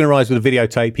 14th. Hogan arrives with a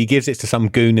videotape. He gives it to some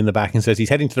goon in the back and says he's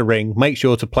heading to the ring. Make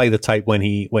sure to play the tape when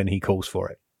he calls for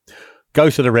it.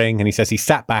 Goes to the ring and he says he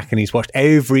sat back and he's watched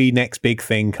every next big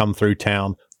thing come through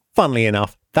town. Funnily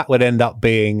enough, that would end up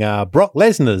being Brock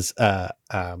Lesnar's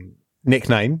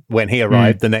nickname when he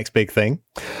arrived, the next big thing.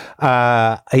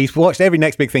 He's watched every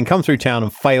next big thing come through town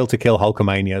and failed to kill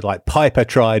Hulkamania. Like Piper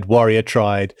tried, Warrior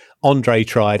tried, Andre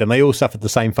tried, and they all suffered the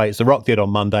same fate as The Rock did on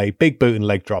Monday. Big boot and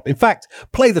leg drop. In fact,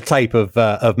 play the tape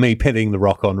of me pinning The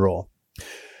Rock on Raw.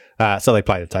 So they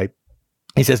play the tape.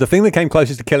 He says the thing that came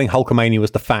closest to killing Hulkamania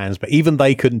was the fans, but even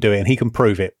they couldn't do it, and he can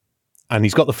prove it. And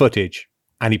he's got the footage,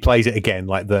 and he plays it again,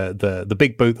 like the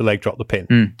big boot, the leg drop, the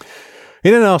pin. He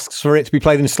then asks for it to be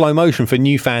played in slow motion for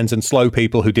new fans and slow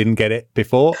people who didn't get it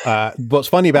before. What's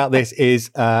funny about this is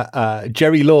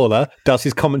Jerry Lawler does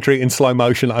his commentary in slow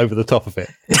motion over the top of it.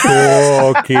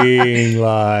 Talking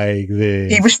like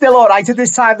this. He was still all right at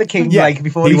this time, the King, like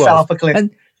before he fell off a cliff.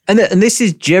 And this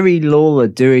is Jerry Lawler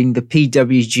doing the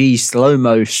PWG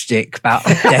slow-mo shtick about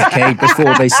a decade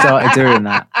before they started doing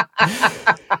that.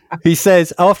 He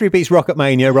says, after he beats Rock at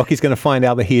Mania, Rocky's going to find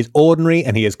out that he is ordinary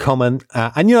and he is common.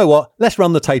 And you know what? Let's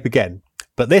run the tape again.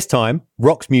 But this time,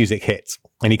 Rock's music hits.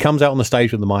 And he comes out on the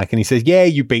stage with the mic and he says, yeah,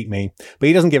 you beat me. But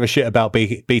he doesn't give a shit about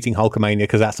beating Hulkamania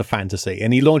because that's a fantasy.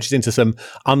 And he launches into some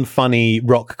unfunny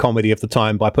rock comedy of the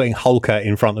time by putting Hulka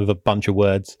in front of a bunch of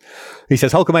words. He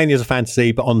says, Hulkamania is a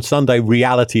fantasy, but on Sunday,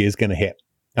 reality is going to hit.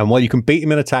 And while you can beat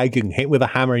him in a tag, you can hit with a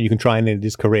hammer and you can try and end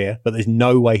his career, but there's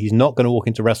no way he's not going to walk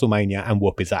into WrestleMania and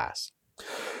whoop his ass.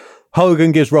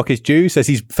 Hogan gives Rock his due, says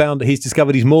he's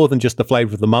discovered he's more than just the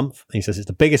flavor of the month. He says it's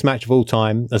the biggest match of all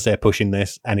time as they're pushing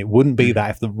this, and it wouldn't be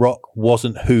that if The Rock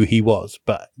wasn't who he was.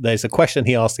 But there's a question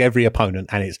he asks every opponent,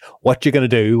 and it's, what you going to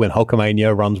do when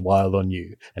Hulkamania runs wild on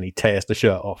you? And he tears the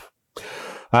shirt off.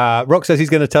 Rock says he's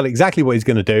going to tell exactly what he's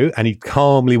going to do, and he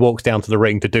calmly walks down to the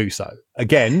ring to do so.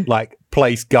 Again, like,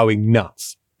 place going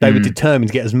nuts. They were determined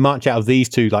to get as much out of these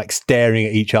two, like, staring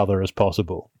at each other as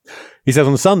possible. He says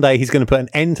on Sunday he's going to put an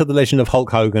end to the legend of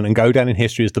Hulk Hogan and go down in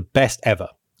history as the best ever.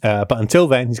 But until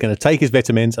then, he's going to take his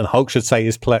vitamins and Hulk should say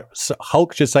his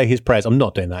prayers. I'm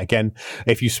not doing that again.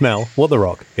 If you smell what The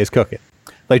Rock is cooking.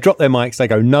 They drop their mics. They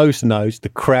go nose to nose. The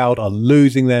crowd are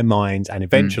losing their minds. And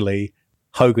eventually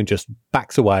Hogan just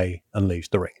backs away and leaves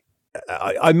the ring.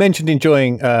 I mentioned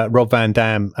enjoying Rob Van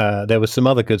Dam. There was some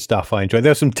other good stuff I enjoyed.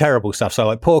 There was some terrible stuff. So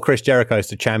like poor Chris Jericho's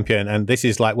the champion, and this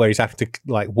is like where he's having to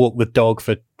like walk the dog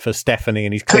for Stephanie,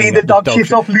 and he's clean the dog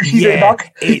shit off Lucy the dog.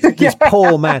 This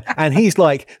poor man, and he's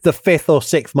like the 5th or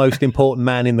 6th most important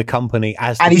man in the company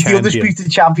as the he's champion. The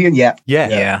undisputed champion.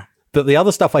 Yeah. But the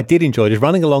other stuff I did enjoy is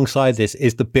running alongside this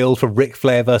is the build for Ric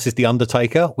Flair versus The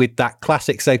Undertaker with that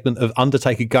classic segment of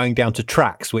Undertaker going down to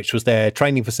Trax, which was their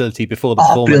training facility before the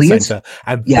Performance Center,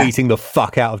 and beating the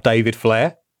fuck out of David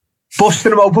Flair.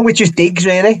 Busting him open with just digs,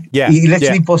 really. Yeah. He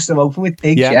literally busted him open with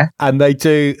digs, And they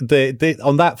do,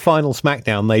 on that final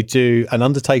SmackDown, they do an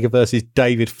Undertaker versus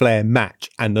David Flair match.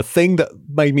 And the thing that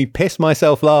made me piss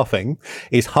myself laughing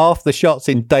is half the shots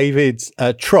in David's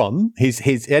Tron,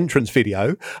 his entrance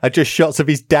video, are just shots of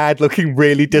his dad looking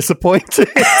really disappointed.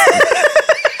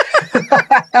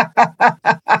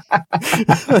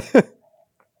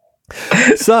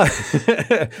 So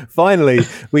finally,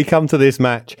 we come to this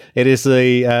match. It is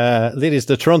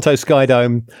the Toronto Sky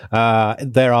Dome.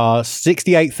 There are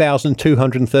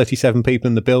 68,237 people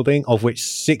in the building, of which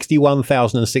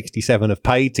 61,067 have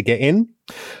paid to get in.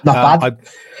 Not bad. I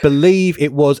believe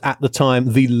it was at the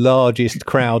time the largest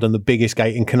crowd and the biggest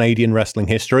gate in Canadian wrestling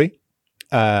history.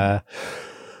 The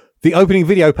opening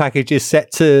video package is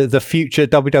set to the future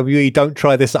WWE "Don't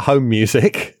Try This at Home"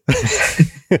 music.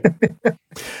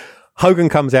 Hogan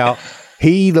comes out.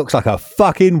 He looks like a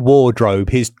fucking wardrobe.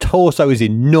 His torso is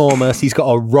enormous. He's got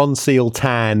a Ron Seal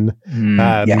tan.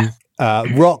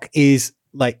 Rock is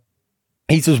like,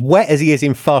 he's as wet as he is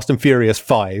in Fast and Furious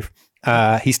 5.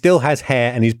 He still has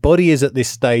hair, and his body is at this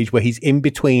stage where he's in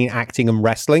between acting and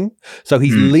wrestling. So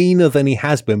he's leaner than he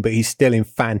has been, but he's still in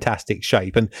fantastic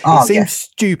shape. And it seems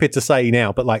stupid to say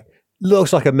now, but like,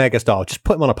 looks like a megastar. Just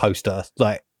put him on a poster.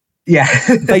 Like,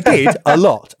 they did a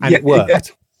lot, and it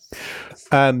worked.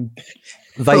 But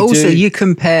also, you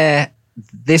compare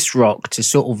this Rock to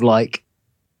sort of like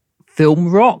film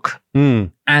Rock,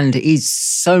 and he's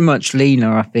so much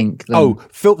leaner, I think. So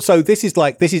this is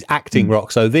acting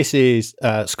Rock. So this is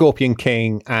Scorpion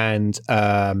King and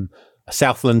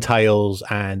Southland Tales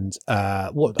and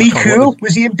what? Be Cool.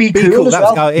 Was he in Be Cool as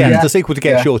well? The sequel to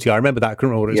Get Shorty. I remember that. I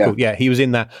couldn't remember what it's called. Yeah, he was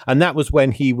in that, and that was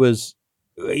when he was.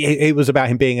 It was about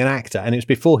him being an actor, and it was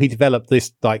before he developed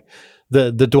this like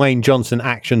the Dwayne Johnson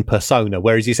action persona,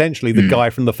 where he's essentially the guy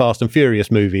from the Fast and Furious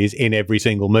movies in every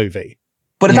single movie.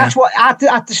 But that's what at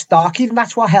the start, even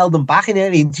that's what held him back in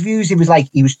early interviews. He was like,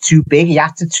 he was too big. He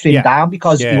had to trim down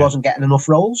because he wasn't getting enough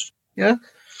roles. Yeah,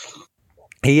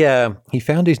 he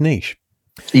found his niche.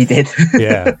 He did.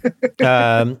 Yeah.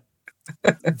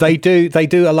 They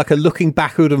do like a looking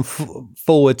backward and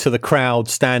forward to the crowd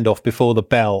standoff before the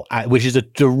bell, which is a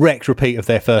direct repeat of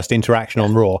their first interaction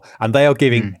on Raw, and they are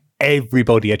giving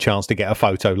everybody a chance to get a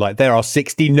photo. Like, there are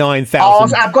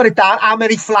 69,000. I've got it down. How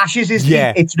many flashes is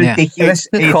it's ridiculous.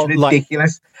 It's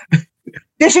ridiculous.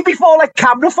 This is before like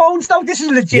camera phones though. This is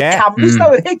legit cameras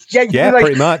though. It's genuine, like,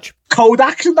 pretty much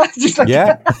Kodaks and that. Just like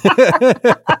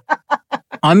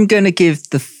I'm going to give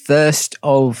the first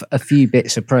of a few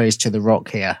bits of praise to The Rock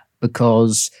here,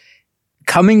 because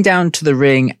coming down to the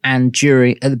ring and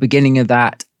at the beginning of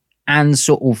that and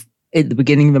sort of at the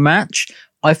beginning of the match,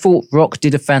 I thought Rock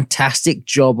did a fantastic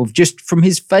job of just from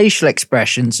his facial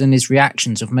expressions and his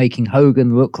reactions of making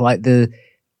Hogan look like a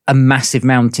massive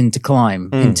mountain to climb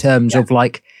in terms of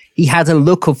like, he had a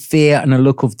look of fear and a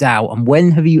look of doubt. And when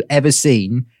have you ever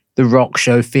seen The Rock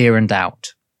show fear and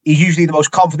doubt? He's usually the most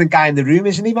confident guy in the room,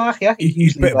 isn't he, Mark? Yeah, he's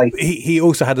usually he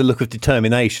also had a look of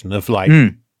determination of like,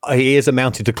 he is a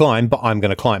mountain to climb, but I'm going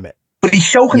to climb it. But he's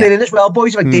soaking it in as well,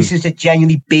 boys. Like, this is a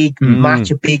genuinely big match,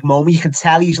 a big moment. You can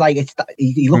tell he's like,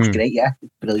 he looks great,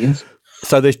 brilliant.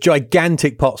 So there's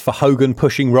gigantic pots for Hogan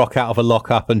pushing Rock out of a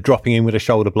lockup and dropping in with a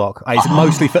shoulder block.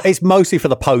 It's mostly for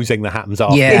the posing that happens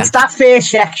after. Yeah. It's that first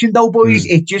section though, boys.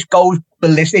 It just goes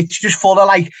ballistic. It's just full of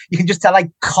like, you can just tell like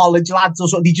college lads or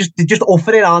something. They're just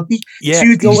offering, aren't they? Yeah.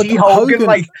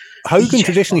 Hogan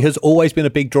traditionally has always been a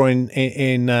big draw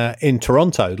in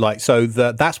Toronto. Like, so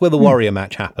that's where the Warrior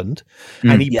match happened,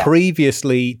 and he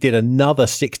previously did another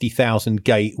 60,000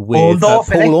 gate with Paul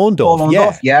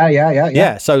Orndorff.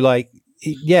 Yeah. So like.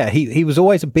 Yeah, he was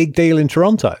always a big deal in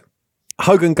Toronto.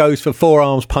 Hogan goes for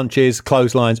forearms, punches,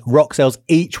 clotheslines. Rock sells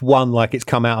each one like it's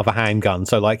come out of a handgun.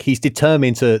 So like, he's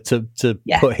determined to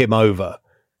put him over.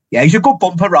 Yeah, he's a good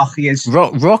bumper, Rock. He is.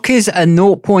 Rock is a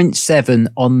 0.7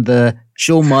 on the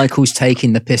Shawn Michaels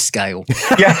taking the piss scale.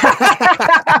 Yeah.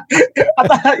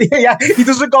 He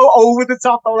doesn't go over the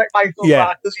top though, like Michael. He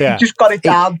just got it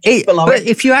down. But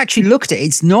if you actually look at it,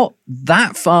 it's not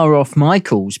that far off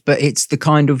Michaels, but it's the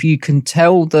kind of, you can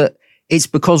tell that it's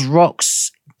because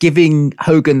Rock's giving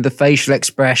Hogan the facial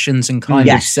expressions and kind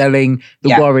of selling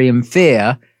the worry and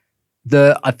fear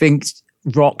that I think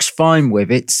Rock's fine with.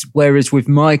 Whereas with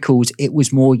Michaels, it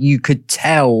was more, you could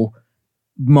tell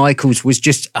Michaels was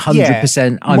just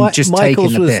 100%. I'm just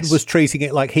Michaels taking the piss. Was treating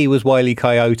it like he was Wile E.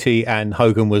 Coyote and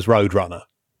Hogan was Roadrunner.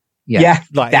 Yeah,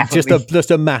 like just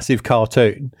a massive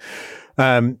cartoon.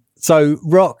 So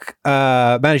Rock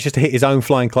manages to hit his own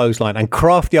flying clothesline, and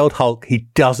crafty old Hulk, he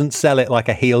doesn't sell it like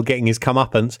a heel getting his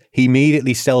comeuppance. He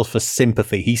immediately sells for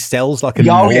sympathy. He sells like an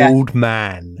old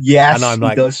man. Yes, and I'm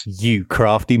like, you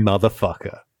crafty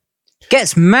motherfucker.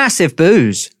 Gets massive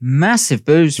boos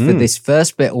for this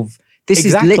first bit of. This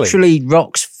is literally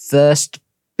Rock's first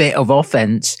bit of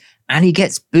offense, and he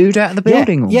gets booed out of the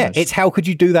building. Yeah, it's how could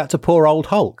you do that to poor old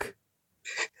Hulk?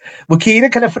 Well,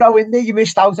 Kieran, can I throw in there? You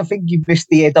missed out. I think you missed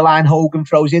the line Hogan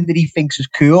throws in that he thinks is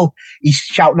cool. He's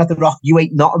shouting at The Rock, "You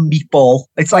ain't not a meatball."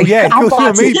 It's like, yeah, how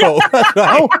calls him a meatball.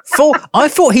 Oh, I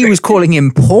thought he was calling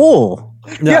him Paul.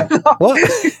 No. What?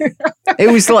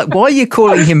 It was like, why are you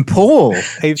calling him Paul?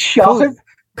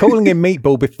 Calling him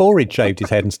meatball before he'd shaved his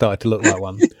head and started to look like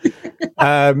one.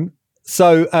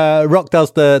 So Rock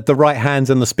does the right hands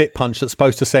and the spit punch that's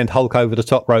supposed to send Hulk over the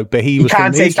top rope, but he's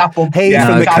from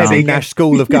the Kevin Nash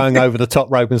school of going over the top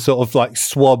rope and sort of like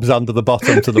swabs under the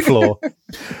bottom to the floor.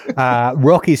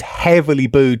 Rock is heavily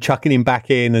booed, chucking him back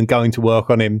in and going to work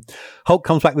on him. Hulk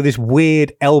comes back with this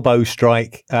weird elbow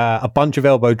strike, a bunch of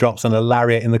elbow drops and a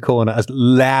lariat in the corner as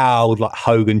loud like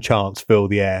Hogan chants fill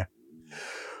the air.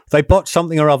 They botch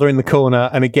something or other in the corner,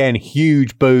 and again,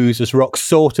 huge boos as Rock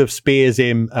sort of spears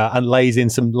him and lays in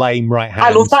some lame right hands.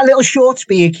 I love that little short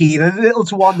spear, Kieran, a little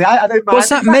to one. I don't mind. Was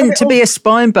that meant to be a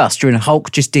spine buster and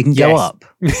Hulk just didn't go up?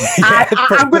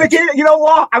 I'm going to give, you know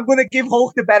what? I'm going to give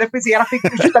Hulk the benefits here. I think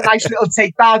it was just a nice little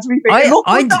takedown to me. I thought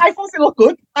it looked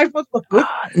good.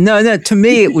 No, to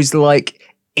me, it was like,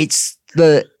 it's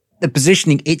the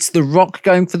positioning, it's The Rock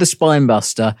going for the spine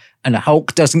buster, and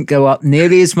Hulk doesn't go up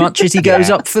nearly as much as he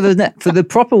goes up for the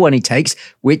proper one he takes,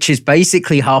 which is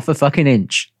basically half a fucking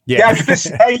inch. Yeah, I was going to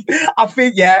say, I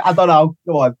don't know.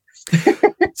 Go on.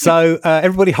 So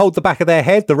everybody hold the back of their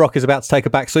head. The Rock is about to take a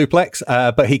back suplex,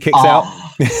 but he kicks out.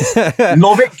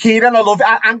 Love it, Kieran. I love it.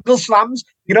 Ankle slams.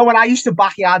 You know, when I used to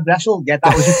backyard wrestle, that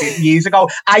was a few years ago,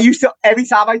 I used to, every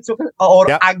time I took an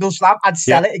angle slam, I'd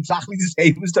sell it exactly the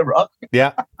same as The Rock.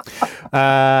 Yeah.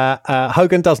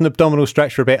 Hogan does an abdominal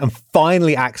stretch for a bit and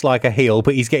finally acts like a heel,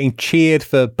 but he's getting cheered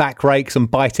for back rakes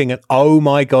and biting. And oh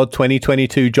my God,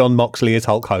 2022 John Moxley is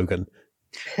Hulk Hogan.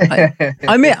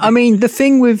 I mean, the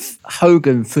thing with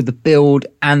Hogan for the build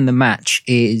and the match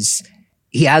is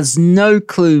he has no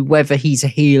clue whether he's a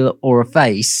heel or a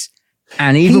face.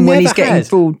 And even when he's getting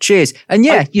full cheers. And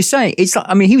you're saying, it's like,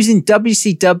 I mean, he was in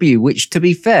WCW, which to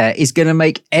be fair is going to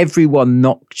make everyone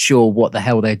not sure what the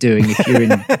hell they're doing if you're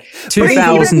in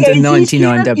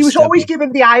 2099 WCW. He was always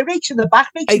given the eye reach and the back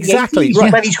reach. Exactly.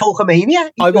 Right. When he's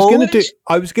Hulkamania. I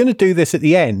was going to do this at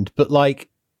the end, but like,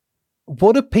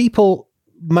 what do people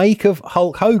make of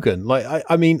Hulk Hogan? Like,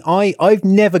 I've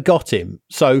never got him.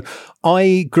 So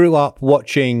I grew up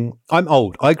watching, I'm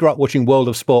old. I grew up watching World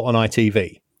of Sport on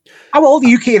ITV. How old are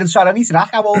you, Kieran? Sorry, I need to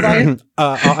ask. How old are you?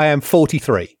 I am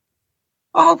 43.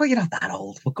 Oh, but you're not that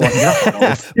old. For God,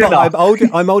 you're not that old.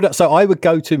 I'm older. So I would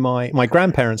go to my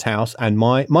grandparents' house, and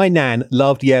my nan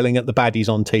loved yelling at the baddies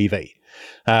on TV.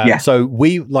 So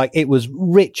we it was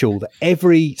ritual that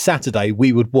every Saturday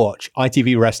we would watch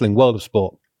ITV Wrestling World of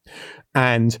Sport.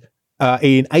 And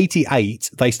in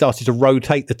 88, they started to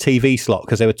rotate the TV slot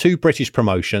because there were two British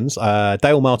promotions,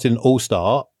 Dale Martin and All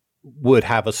Star would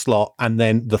have a slot, and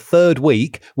then the third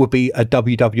week would be a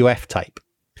WWF tape.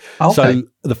 Okay. So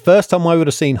the first time I would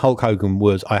have seen Hulk Hogan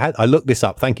was, I looked this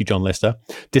up, thank you John Lister,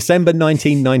 December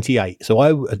 1998. So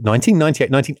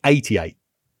 1988.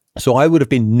 So I would have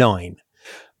been 9.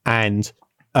 And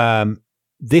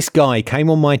this guy came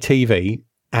on my TV,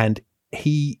 and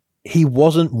he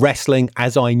wasn't wrestling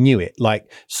as I knew it.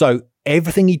 Like, so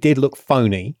everything he did looked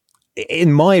phony.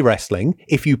 In my wrestling,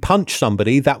 if you punch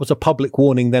somebody, that was a public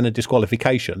warning, then a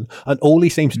disqualification. And all he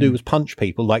seemed to do was punch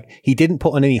people. Like, he didn't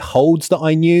put on any holds that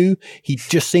I knew. He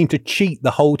just seemed to cheat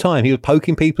the whole time. He was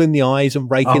poking people in the eyes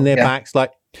and raking their backs.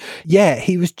 Like,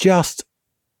 he was just,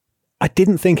 I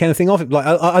didn't think anything of it. Like,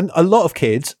 a lot of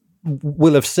kids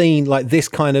will have seen like this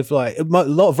kind of like, a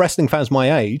lot of wrestling fans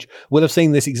my age will have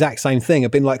seen this exact same thing,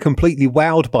 have been like completely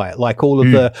wowed by it. Like all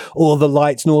of the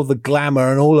lights and all of the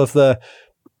glamour and all of the,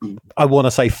 I want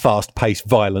to say fast-paced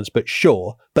violence, but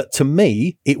sure. But to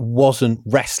me, it wasn't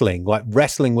wrestling. Like,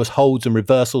 wrestling was holds and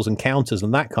reversals and counters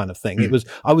and that kind of thing. It was,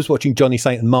 I was watching Johnny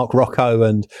Saint and Mark Rocco,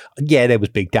 and there was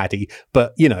Big Daddy,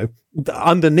 but you know,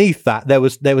 underneath that there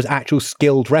was actual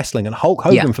skilled wrestling. And Hulk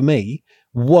Hogan for me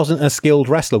wasn't a skilled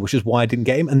wrestler, which is why I didn't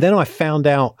get him. And then I found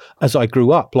out as I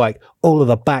grew up, like all of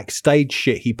the backstage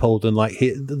shit he pulled and like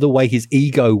the way his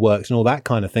ego works and all that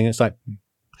kind of thing. It's like,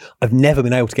 I've never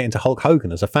been able to get into Hulk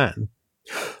Hogan as a fan.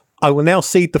 I will now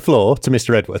cede the floor to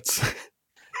Mr. Edwards.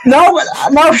 No,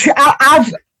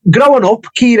 I've growing up,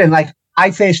 Kieran, like I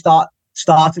first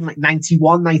started like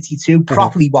 91, 92,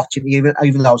 properly watching, even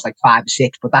though I was like 5 or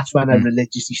 6, but that's when I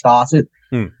religiously started.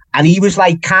 And he was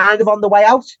like kind of on the way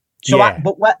out. So,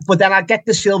 but then I'd get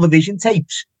the Silver Vision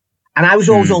tapes, and I was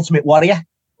always Ultimate Warrior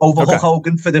over Hulk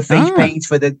Hogan for the face paint.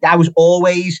 I was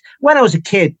always, when I was a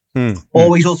kid,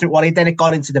 always Ultimate Warrior. Then it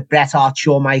got into the Bret Hart,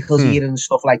 Shawn Michaels era and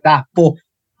stuff like that. But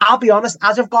I'll be honest,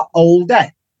 as I've got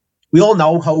older, we all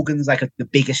know Hogan's like the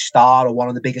biggest star or one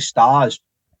of the biggest stars.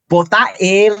 But that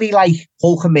early like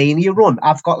Hulkamania run,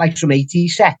 I've got like some 80s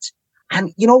sets.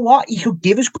 And you know what? He could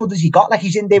give as good as he got. Like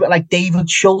he's in there with like David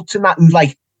Schultz and that, who's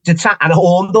like, and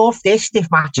Orndorff, they're stiff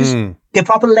matches. They're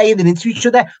proper laying it into each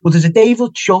other. But there's a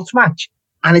David Schultz match.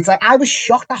 And it's like, I was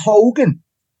shocked that Hogan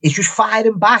is just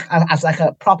fighting back as like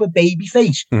a proper baby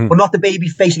face, but not the baby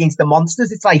face against the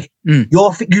monsters. It's like,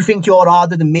 you think you're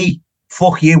harder than me.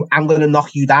 Fuck you. I'm going to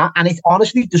knock you down. And it's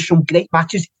honestly, there's some great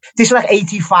matches. This is like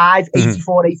 85,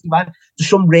 84, 85. There's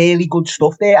some really good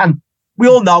stuff there. And we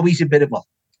all know he's a bit of, well,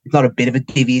 he's not a bit of a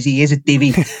divvy, he is a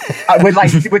divvy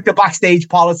with the backstage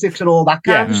politics and all that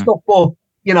kind of stuff. But,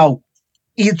 you know,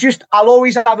 I'll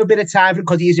always have a bit of time for him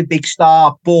because he is a big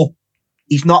star, but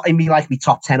he's not in me like me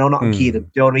top 10 or not in Kieran.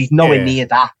 You know, he's nowhere near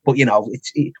that. But, you know,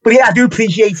 but yeah, I do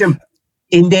appreciate him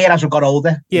in there as I've got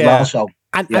older. Yeah. Well, so.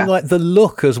 And like the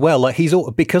look as well, like he's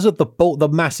all, because of the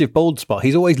massive bald spot,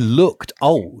 he's always looked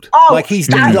old. Oh, like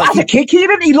he's as a kid,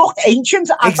 Kieran, he looked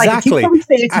ancient. Exactly, and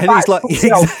he's like, he's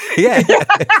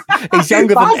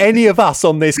younger than any of us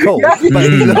on this call, but he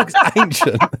looks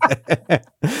ancient.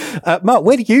 Mark,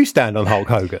 where do you stand on Hulk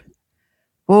Hogan?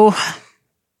 Well,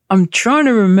 I'm trying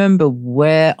to remember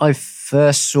where I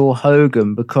first saw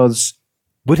Hogan, because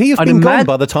would he have been gone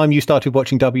by the time you started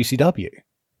watching WCW?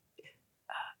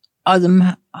 I don't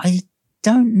know.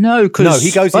 No, he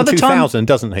goes in 2000,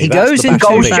 doesn't he? He goes in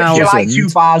July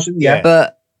 2000, yeah.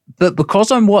 But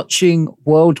because I'm watching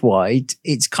worldwide,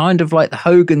 it's kind of like the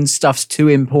Hogan stuff's too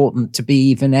important to be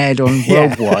even aired on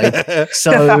worldwide.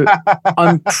 So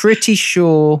I'm pretty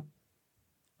sure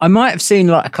I might have seen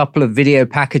like a couple of video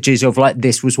packages of like,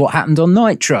 this was what happened on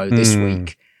Nitro this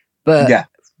week. But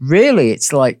really,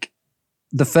 it's like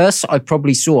the first I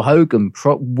probably saw Hogan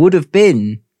would have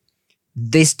been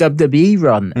this WWE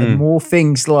run and more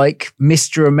things like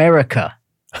Mr. America.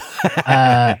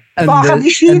 Have you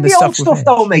seen the old stuff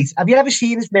though, mate? Have you ever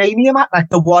seen his Mania match, like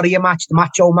the Warrior match, the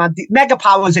Macho Man, the Mega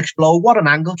Powers Explode? What an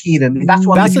angle, Kieran! That's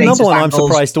another one I'm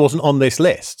surprised wasn't on this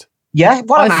list. Yeah,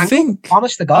 what an angle!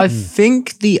 Honest to God, I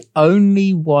think the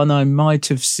only one I might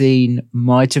have seen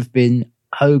might have been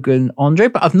Hogan Andre,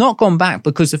 but I've not gone back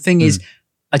because the thing is,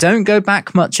 I don't go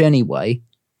back much anyway.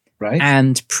 Right.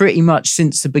 And pretty much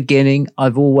since the beginning,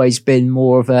 I've always been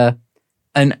more of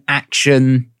an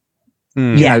action,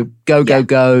 you know,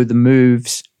 go, the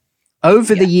moves.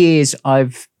 Over the years,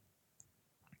 I've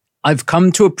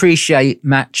come to appreciate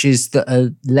matches that are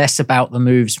less about the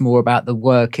moves, more about the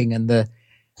working and the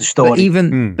story.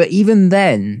 But even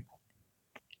then,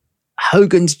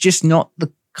 Hogan's just not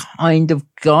the kind of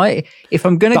guy. If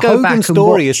I'm going to go back, the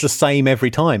story is the same every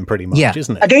time, pretty much,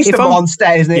 isn't it? Against the monster,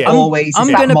 isn't it? Always.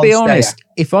 I'm going to be honest.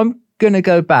 If I'm going to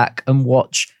go back and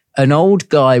watch an old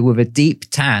guy with a deep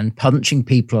tan punching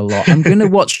people a lot, I'm going to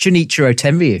watch Shinichiro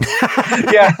Tenryu.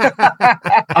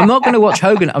 I'm not going to watch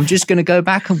Hogan. I'm just going to go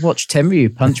back and watch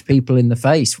Tenryu punch people in the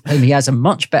face, and he has a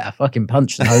much better fucking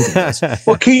punch than Hogan does.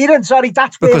 Well, Kieran, sorry,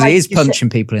 that's because he is punching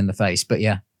people in the face. But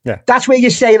yeah. That's where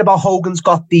you're saying about Hogan's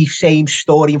got the same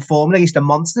story and formula against the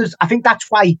monsters. I think that's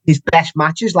why his best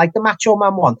matches, like the Macho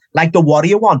Man one, like the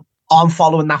Warrior one, aren't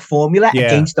following that formula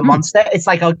against the monster. It's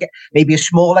like I'll get maybe a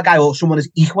smaller guy or someone as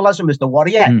equal as him as the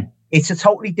Warrior. It's a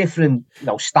totally different,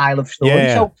 style of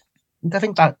story. So I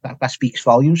think that speaks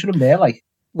volumes from him there. Like,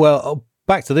 well,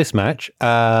 back to this match.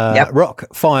 Rock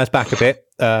fires back a bit.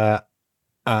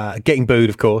 Getting booed,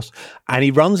 of course, and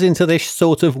he runs into this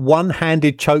sort of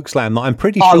one-handed chokeslam that I'm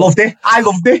pretty sure... I loved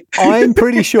it. I'm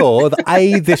pretty sure that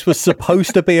A, this was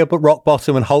supposed to be a rock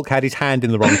bottom and Hulk had his hand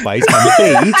in the wrong place,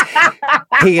 and B,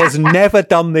 he has never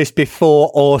done this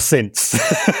before or since.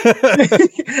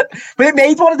 But it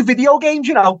made one of the video games,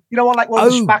 on like one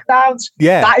of the SmackDowns.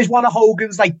 Yeah. That is one of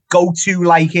Hogan's like go-to,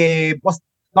 like,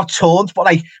 not taunts, but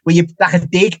like when you like a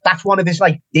dig, that's one of his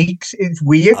like digs. It's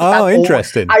weird. Oh,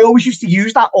 interesting. I always used to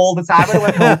use that all the time when I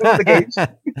went home to the games.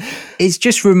 It's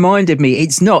just reminded me.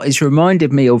 It's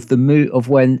reminded me of the move of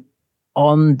when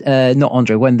not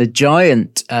Andre, when the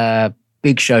Giant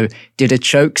Big Show did a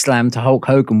choke slam to Hulk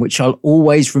Hogan, which I'll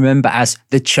always remember as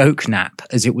the choke nap,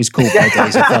 as it was called by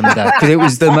Days of Thunder, because it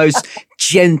was the most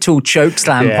gentle choke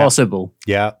slam possible.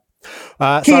 Yeah.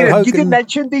 Kieran, you did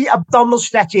mention the abdominal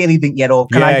stretch earlier, didn't you? Or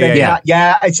can I mention that?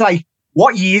 Yeah, it's like,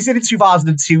 what year is it in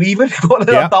 2002 even? What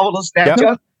an abdominal stretch.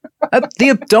 The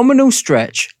abdominal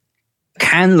stretch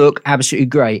can look absolutely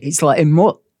great. It's like in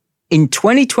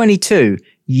 2022,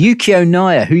 Yukio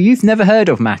Naya, who you've never heard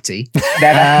of, Matty.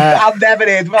 I've never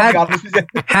heard of him.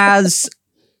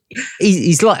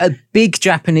 he's like a big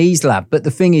Japanese lad, but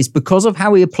the thing is, because of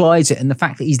how he applies it and the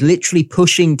fact that he's literally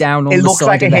pushing down on the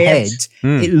side of the head,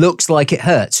 it looks like it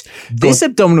hurts. This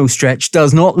abdominal stretch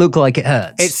does not look like it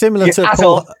hurts. It's similar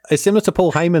to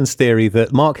Paul Heyman's theory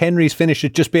that Mark Henry's finish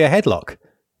should just be a headlock.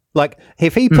 Like,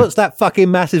 if he puts that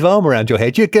fucking massive arm around your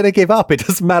head, you're going to give up. It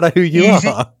doesn't matter who you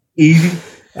are. Easy.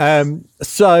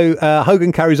 So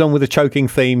Hogan carries on with a choking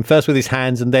theme, first with his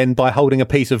hands and then by holding a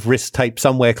piece of wrist tape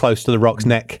somewhere close to the Rock's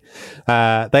neck.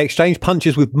 They exchange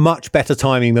punches with much better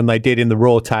timing than they did in the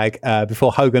Raw tag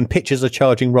before Hogan pitches a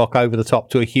charging Rock over the top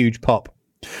to a huge pop.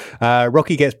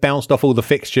 Rocky gets bounced off all the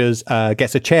fixtures,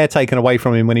 gets a chair taken away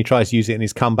from him when he tries to use it in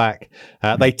his comeback.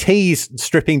 They tease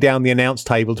stripping down the announce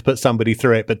table to put somebody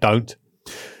through it, but don't.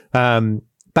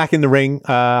 Back in the ring,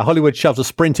 Hollywood shoves a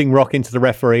sprinting Rock into the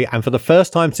referee, and for the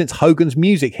first time since Hogan's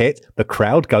music hit, the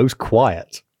crowd goes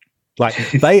quiet. Like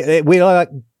we are like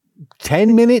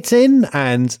 10 minutes in,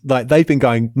 and like they've been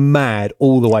going mad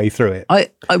all the way through it.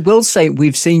 I will say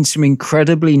we've seen some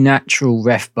incredibly natural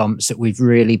ref bumps that we've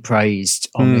really praised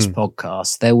on this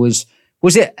podcast. There was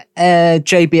it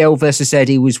JBL versus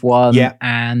Eddie was one,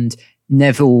 and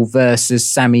Neville versus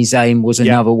Sami Zayn was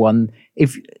another one.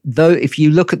 If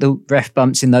you look at the ref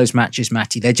bumps in those matches,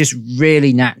 Matty, they're just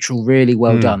really natural, really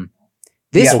well done.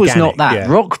 This was not that.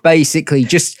 Yeah. Rock basically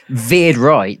just veered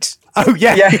right. Oh,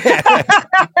 yeah.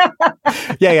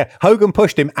 Yeah. Hogan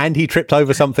pushed him and he tripped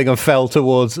over something and fell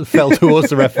towards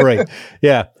the referee.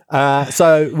 Yeah.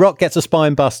 So Rock gets a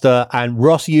spine buster and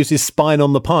Ross uses spine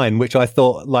on the pine, which I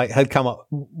thought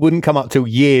wouldn't come up till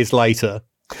years later.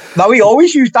 No, he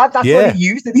always used that. That's what he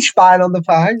used, and he spine on the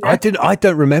pine. Yeah. I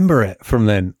don't remember it from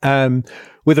then.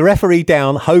 With the referee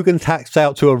down, Hogan taps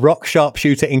out to a Rock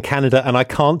sharpshooter in Canada, and I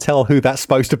can't tell who that's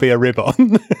supposed to be a rib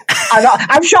on.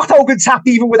 I'm shocked Hogan tapped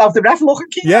even without the ref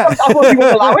looking. Yeah. I thought he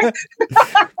wouldn't allow it.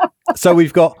 So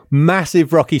we've got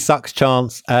massive Rocky sucks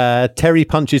chance. Terry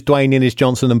punches Dwayne in his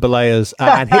Johnson and Belayers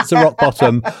and hits a rock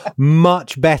bottom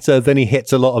much better than he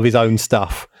hits a lot of his own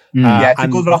stuff. It's a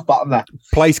good rock bottom there.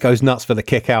 Place goes nuts for the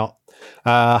kick out.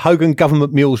 Hogan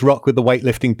government mules Rock with the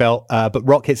weightlifting belt, but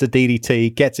Rock hits a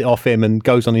DDT, gets it off him, and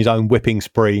goes on his own whipping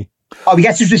spree. Oh, he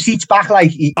gets his receipts back.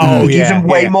 Like he gives him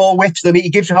way more whips than he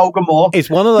gives Hogan more. It's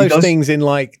one of those things in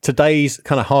like today's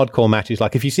kind of hardcore matches.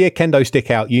 Like if you see a kendo stick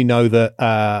out, you know that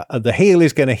the heel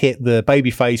is going to hit the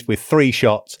babyface with 3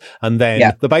 shots, and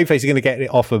then the babyface is going to get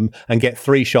it off him and get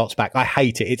 3 shots back. I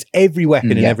hate it. It's every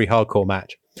weapon in every hardcore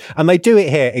match. And they do it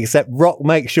here, except Rock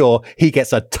makes sure he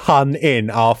gets a ton in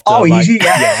after. Oh, easy.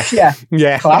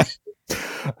 Yeah. Class.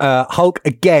 Hulk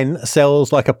again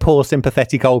sells like a poor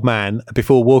sympathetic old man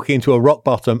before walking into a rock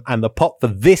bottom, and the pop for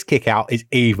this kick out is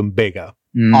even bigger.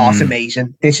 Oh, it's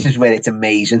amazing. This is where it's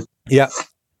amazing. Yeah.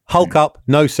 Hulk up,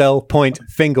 no sell, point,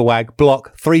 finger wag,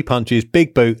 block, 3 punches,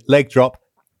 big boot, leg drop,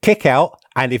 kick out,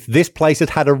 and if this place had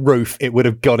had a roof, it would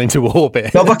have gone into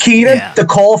orbit. No, but Kieran, the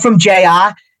call from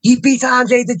JR, he beat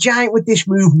Andre the Giant with this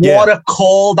move. What a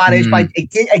call that is!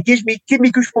 It gives me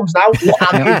goosebumps now.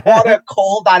 What a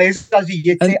call that is as he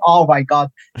gets it. Oh my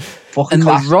god! And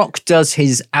The Rock does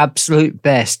his absolute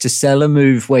best to sell a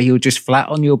move where he'll just flat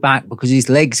on your back because his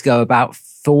legs go about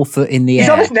 4 foot in the air.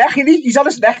 He's on his neck, isn't he? He's on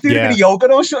his neck doing a bit of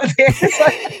yoga or something.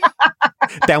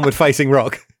 Downward facing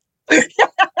Rock.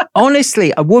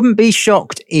 Honestly, I wouldn't be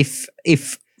shocked if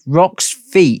Rock's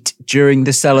feet during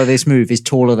the sell of this move is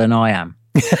taller than I am.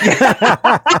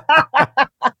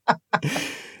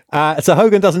 So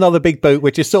Hogan does another big boot,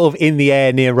 which is sort of in the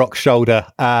air near Rock's shoulder,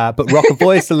 but Rock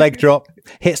avoids the leg drop,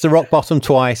 hits the rock bottom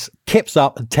twice, kips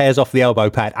up and tears off the elbow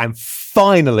pad, and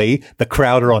finally the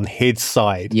crowd are on his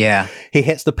side. Yeah, he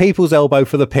hits the people's elbow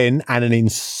for the pin and an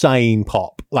insane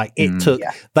pop. Like it took,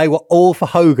 they were all for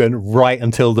Hogan right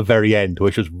until the very end,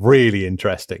 which was really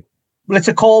interesting. Well, it's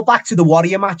a call back to the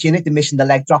Warrior match, innit? They're missing the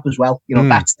leg drop as well. You know,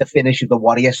 that's the finish of the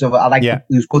Warrior. So I like it.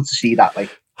 It was good to see that.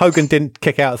 Like Hogan didn't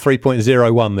kick out at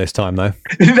 3.01 this time, though.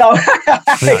 No,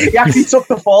 he actually took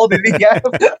the fall, didn't he? Yeah.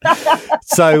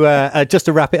 So just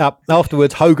to wrap it up,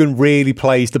 afterwards, Hogan really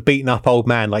plays the beaten up old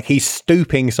man. Like he's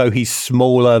stooping, so he's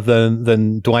smaller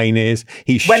than Dwayne is.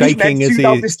 He's shaking as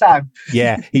he this time.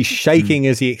 Yeah, he's shaking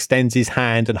as he extends his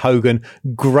hand, and Hogan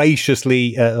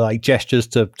graciously like gestures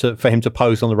for him to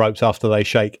pose on the ropes after they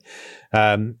shake.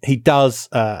 He does,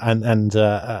 and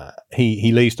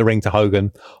he leaves the ring to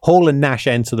Hogan. Hall and Nash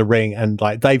enter the ring, and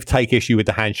like they take issue with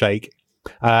the handshake.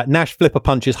 Nash flipper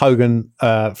punches Hogan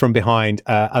from behind,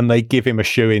 and they give him a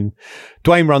shoe-in.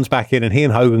 Dwayne runs back in, and he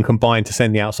and Hogan combine to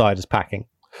send the outsiders packing.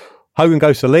 Hogan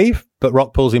goes to leave, but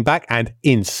Rock pulls him back and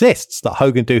insists that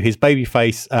Hogan do his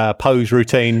babyface pose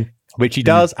routine, which he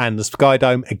does, and the Sky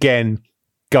Dome again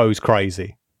goes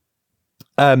crazy.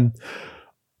 I've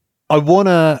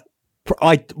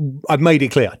made it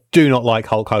clear, I do not like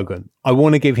Hulk Hogan. I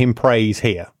want to give him praise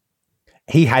here.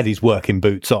 He had his working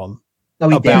boots on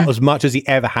about as much as he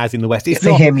ever has in the West. It's for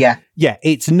not, him, yeah. Yeah,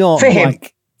 it's not for like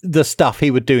him. The stuff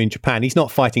he would do in Japan. He's not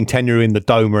fighting Tenryu in the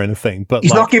Dome or anything. But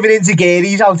he's not giving in to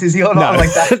Gary's out, is he? Or not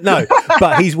like that? No,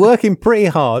 but he's working pretty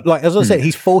hard. Like, as I said,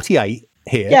 he's 48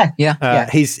 here. Yeah.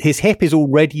 His hip is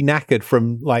already knackered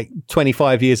from like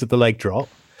 25 years of the leg drop.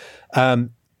 And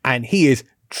he is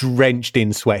drenched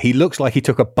in sweat. He looks like he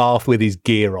took a bath with his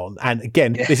gear on. And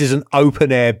again, this is an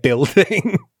open air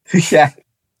building. Yeah.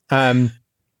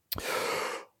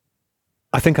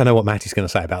 I think I know what Matty's going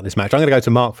to say about this match. I'm going to go to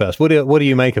Mark first. What do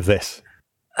you make of this?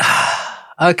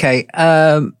 Okay.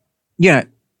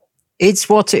 It's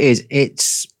what it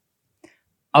is.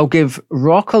 I'll give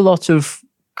Rock a lot of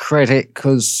credit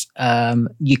because a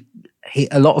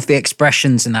lot of the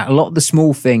expressions and that, a lot of the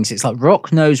small things, it's like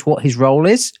Rock knows what his role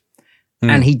is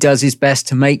and he does his best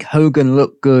to make Hogan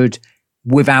look good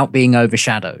without being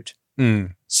overshadowed.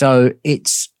 So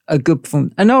it's a good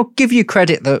performance. And I'll give you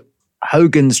credit that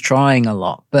Hogan's trying a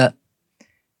lot, but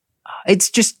it's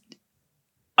just,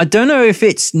 I don't know if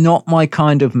it's not my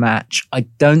kind of match. I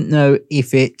don't know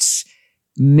if it's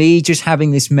me just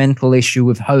having this mental issue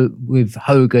with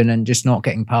Hogan and just not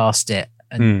getting past it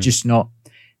and just not,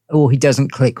 he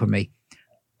doesn't click with me.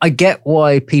 I get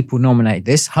why people nominate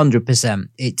this 100%.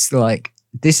 It's like,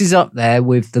 this is up there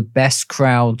with the best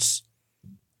crowds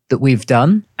that we've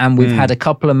done. And we've had a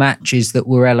couple of matches that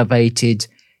were elevated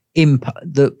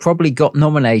that probably got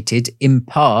nominated in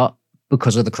part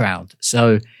because of the crowd.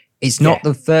 So it's not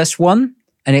the first one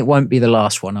and it won't be the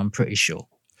last one, I'm pretty sure.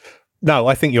 No,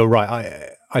 I think you're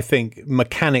right. I think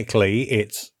mechanically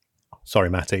it's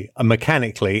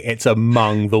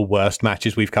among the worst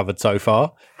matches we've covered so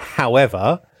far.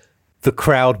 However, the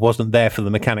crowd wasn't there for the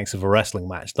mechanics of a wrestling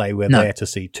match. They were there to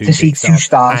see two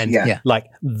stars. And like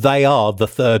they are the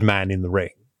third man in the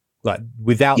ring. Like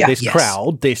without this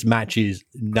crowd, this match is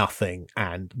nothing,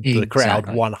 and the crowd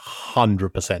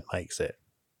 100% makes it.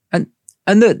 And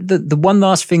the one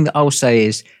last thing that I'll say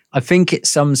is, I think it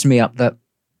sums me up that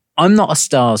I'm not a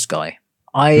stars guy.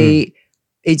 I'm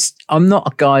not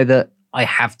a guy that I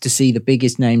have to see the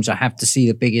biggest names. I have to see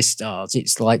the biggest stars.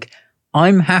 It's like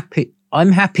I'm happy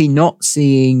not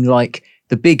seeing like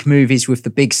the big movies with the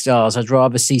big stars. I'd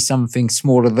rather see something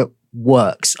smaller that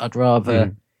works. I'd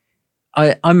rather.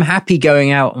 I'm happy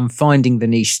going out and finding the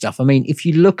niche stuff. I mean, if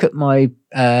you look at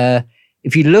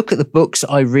if you look at the books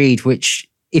I read, which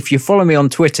if you follow me on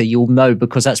Twitter, you'll know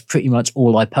because that's pretty much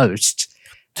all I post.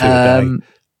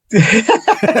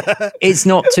 It's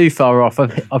not too far off.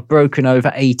 I've broken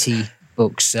over 80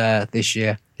 books this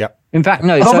year. Yep. In fact,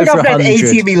 no, it's I don't over think I've read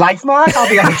 80 in my life, Mark. I'll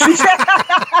be honest with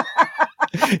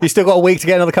you. You still got a week to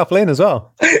get another couple in as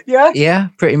well. Yeah,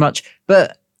 pretty much.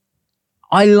 But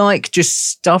I like just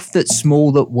stuff that's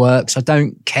small that works. I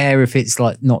don't care if it's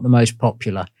like not the most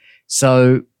popular.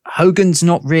 So Hogan's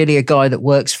not really a guy that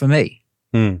works for me,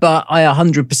 but I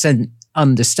 100%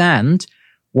 understand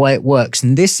why it works.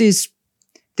 And this is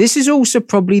also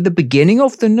probably the beginning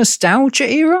of the nostalgia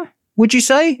era, would you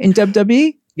say, in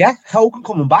WWE? Yeah, Hogan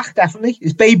coming back, definitely.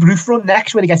 It's Babe Ruth run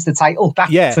next when he gets the title.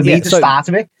 That's for me, the start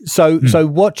of it. So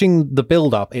watching the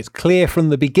build-up, it's clear from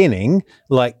the beginning,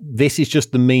 like, this is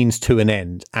just the means to an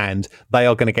end, and they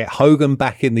are going to get Hogan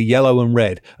back in the yellow and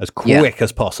red as quick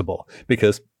as possible,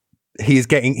 because he's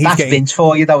getting Vince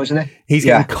for you, though, isn't it? He's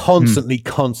getting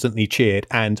constantly cheered,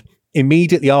 and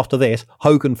immediately after this,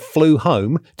 Hogan flew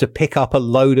home to pick up a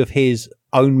load of his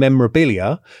own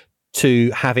memorabilia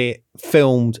to have it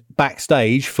filmed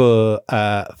backstage for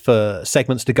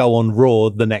segments to go on Raw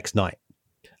the next night.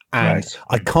 And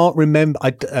I can't remember. I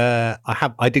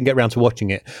didn't get around to watching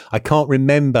it. I can't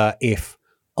remember if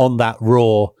on that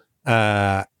Raw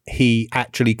he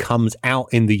actually comes out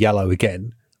in the yellow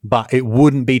again. But it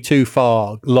wouldn't be too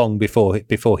far long before he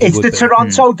it's would. It's the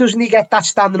Toronto, doesn't he get that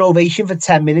standing ovation for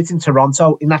 10 minutes in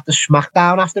Toronto? Isn't that the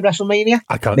SmackDown after WrestleMania?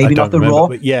 Maybe not the Raw.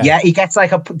 Yeah, he gets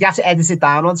like you have to edit it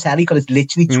down on telly because it's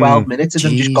literally 12 minutes of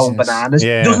them just going bananas.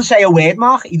 Yeah. He doesn't say a word,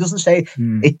 Mark. He doesn't say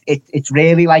it. It's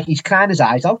really like he's crying his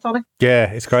eyes out on it. Yeah,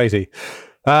 it's crazy.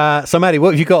 So, Maddie,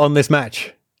 what have you got on this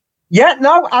match? Yeah,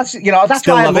 no, that's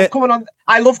Still why I love love it. coming on.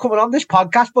 I love coming on this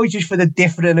podcast, boys, just for the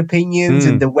different opinions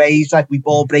and the ways like we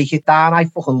all break it down. I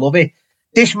fucking love it.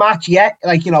 This match,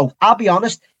 I'll be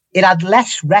honest, it had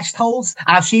less rest holds.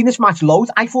 I've seen this match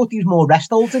loads. I thought there was more rest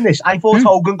holds in this. I thought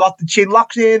Hogan got the chin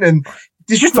locks in, and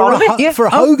there's just none of it. For a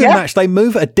Hogan match, they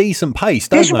move at a decent pace,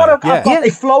 don't they? What I've got.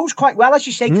 It flows quite well, as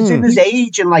you say, because in his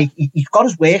age, and like he's got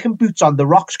his working boots on. The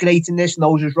Rock's great in this,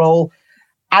 knows his role.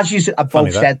 as you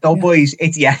both said, though, boys, I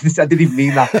didn't even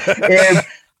mean that.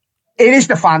 It is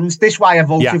the fans. This is why I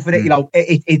voted for it. You know,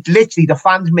 it literally, the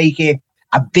fans make it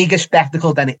a bigger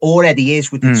spectacle than it already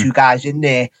is with the two guys in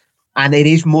there. And it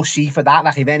is must-see for that.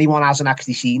 Like, if anyone hasn't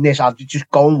actually seen this, I'll just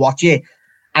go and watch it.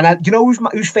 And do you know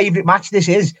whose favourite match this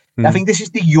is? I think this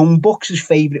is the Young Bucks'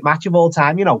 favourite match of all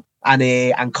time, you know.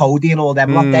 And Cody and all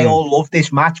them, they all love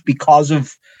this match because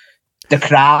of the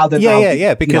crowd.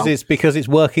 And because it's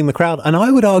working the crowd. And I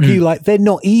would argue, like, they're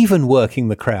not even working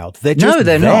the crowd. They're just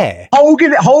there. Not.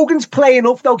 Hogan's playing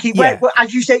up, though.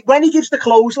 As you say, when he gives the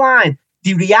clothesline,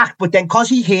 they react. But then because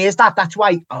he hears that, that's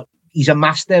why he's a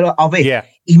master of it. Yeah.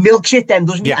 He milks it then,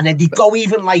 doesn't he? And then they go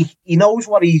even like, he knows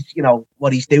what he's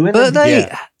doing. But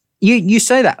you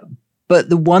say that, but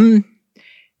the one,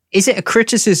 is it a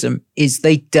criticism? Is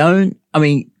they don't, I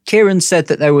mean, Kieran said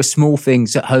that there were small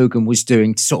things that Hogan was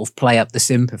doing to sort of play up the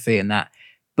sympathy and that,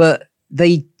 but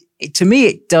to me,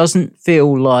 it doesn't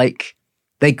feel like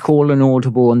they call an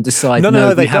audible and decide.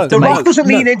 No, they don't. The Rock doesn't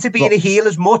lean into being a heel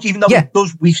as much, even though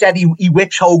we said he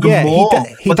whips Hogan more.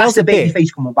 He does a bit.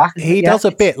 Babyface coming back. He does a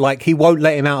bit. Like, he won't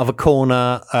let him out of a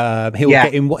corner.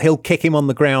 He'll kick him on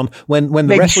the ground when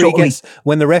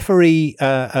the referee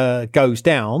goes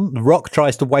down. The Rock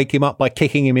tries to wake him up by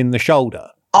kicking him in the shoulder.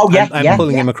 And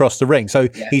pulling him across the ring. So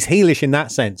he's heelish in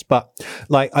that sense. But,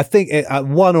 like, I think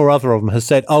one or other of them has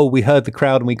said, we heard the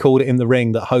crowd and we called it in the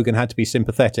ring that Hogan had to be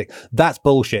sympathetic. That's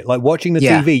bullshit. Like, watching the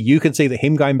TV, you can see that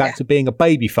him going back to being a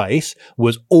babyface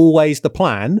was always the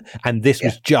plan. And this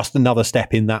was just another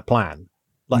step in that plan.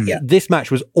 Like, this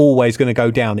match was always going to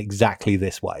go down exactly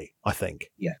this way, I think.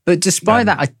 Yeah. But despite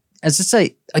that, as I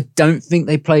say, I don't think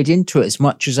they played into it as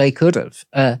much as they could have.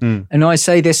 And I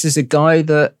say this as a guy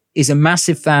that is a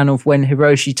massive fan of when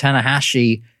Hiroshi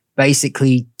Tanahashi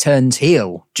basically turns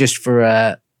heel just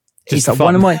for he's like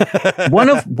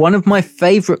one of my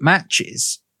favorite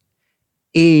matches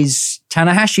is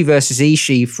Tanahashi versus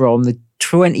Ishii from the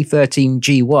 2013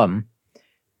 G1.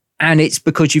 And it's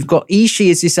because you've got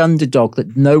Ishii as this underdog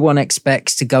that no one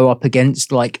expects to go up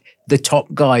against, like, the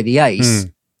top guy, the ace.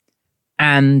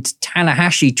 And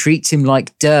Tanahashi treats him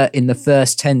like dirt in the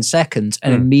first 10 seconds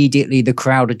and immediately the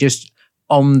crowd are just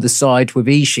on the side with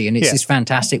Ishii, and it's this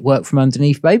fantastic work from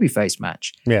underneath babyface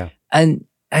match. Yeah. And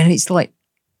it's like,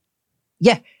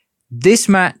 this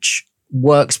match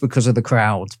works because of the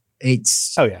crowd.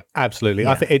 It's absolutely.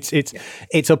 I think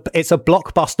it's a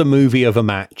blockbuster movie of a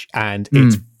match, and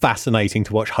it's fascinating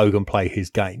to watch Hogan play his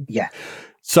game. Yeah.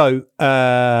 So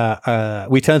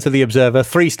we turn to the Observer,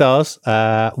 3 stars,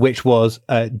 which was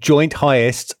joint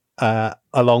highest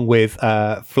along with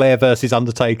Flair versus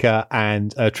Undertaker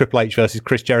and Triple H versus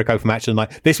Chris Jericho for match of the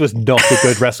night. This was not a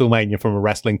good WrestleMania from a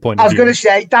wrestling point of view. I was going to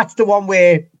say, that's the one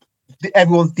where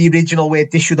the original, where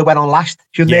this should have went on last,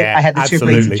 shouldn't it? I had the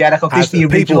Triple H and Jericho. This is the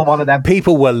original one of them.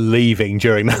 People were leaving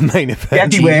during the main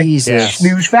event.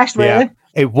 Snooze fest, really.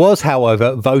 It was,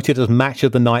 however, voted as match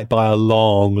of the night by a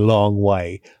long, long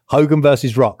way. Hogan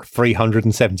versus Rock,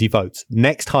 370 votes.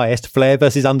 Next highest, Flair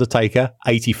versus Undertaker,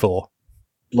 84.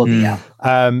 Bloody hell.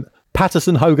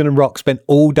 Patterson, Hogan and Rock spent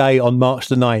all day on March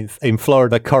the 9th in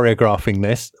Florida choreographing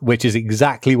this, which is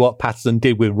exactly what Patterson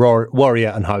did with Warrior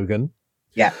and Hogan.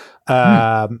 Yeah.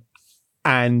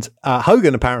 And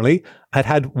Hogan apparently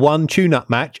had one tune-up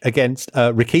match against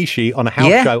Rikishi on a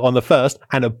house show on the 1st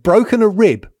and had broken a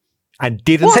rib and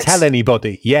didn't tell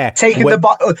anybody. Yeah. Taking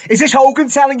is this Hogan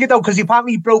telling you, though? Because he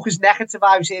apparently broke his neck at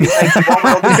Survivor Series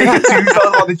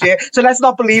 91. So let's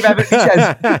not believe everything he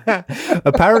says.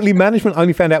 Apparently, management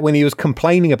only found out when he was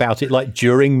complaining about it, like,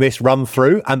 during this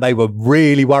run-through, and they were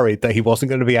really worried that he wasn't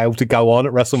going to be able to go on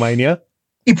at WrestleMania.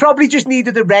 He probably just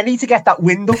needed a Rennie to get that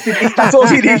wind up, didn't he? That's all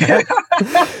he needed.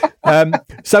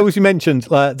 So, as you mentioned,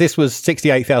 this was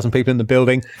 68,000 people in the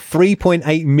building,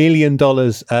 $3.8 million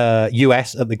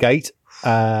US at the gate,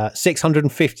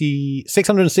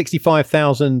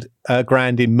 665,000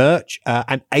 grand in merch,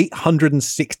 and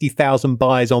 860,000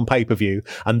 buys on pay-per-view.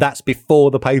 And that's before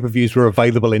the pay-per-views were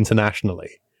available internationally.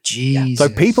 Jesus. So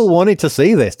people wanted to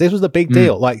see this. This was the big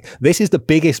deal. Like, this is the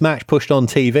biggest match pushed on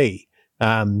TV.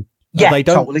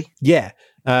 Totally. Yeah.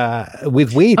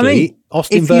 With weirdly,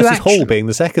 Austin versus Hall being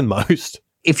the second most.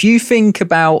 If you think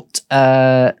about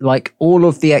like all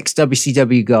of the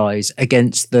ex-WCW guys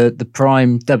against the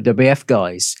prime WWF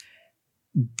guys,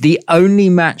 the only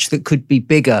match that could be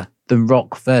bigger than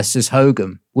Rock versus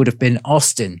Hogan would have been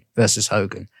Austin versus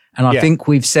Hogan. And I think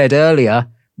we've said earlier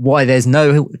why there's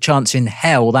no chance in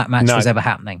hell that match was ever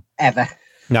happening. Ever.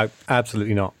 No,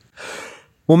 absolutely not.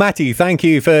 Well, Matty, thank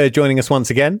you for joining us once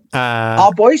again.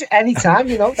 Boys, anytime,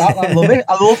 I love it.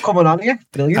 I love coming on here.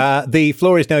 Brilliant. The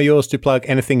floor is now yours to plug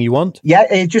anything you want.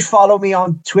 Yeah, just follow me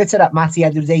on Twitter at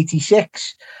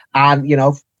MattyEdwards86 and,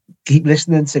 keep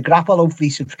listening to Grapple. Hopefully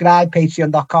subscribe,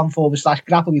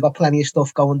 patreon.com/Grapple. We've got plenty of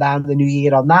stuff going down in the new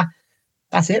year on that.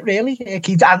 That's it, really. And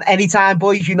anytime,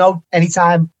 boys,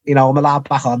 anytime, I'm allowed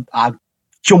back on, I'll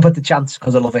jump at the chance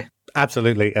because I love it.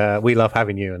 Absolutely. We love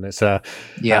having you. And it's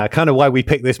kind of why we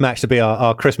picked this match to be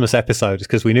our Christmas episode, is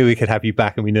because we knew we could have you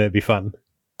back and we knew it'd be fun.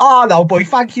 Oh, no, boy.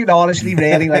 Thank you. No, honestly,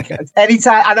 really.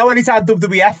 Anytime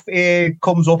WWF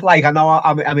comes up, I know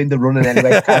I'm in the running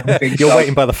anyway. You're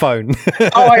waiting by the phone.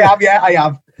 Oh, I am. Yeah, I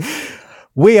am.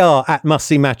 We are at Must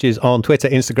See Matches on Twitter,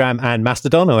 Instagram, and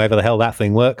Mastodon, however the hell that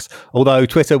thing works. Although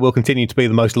Twitter will continue to be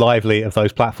the most lively of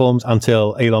those platforms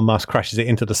until Elon Musk crashes it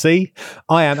into the sea.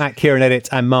 I am at Kieran Edits,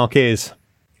 and Mark is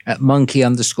at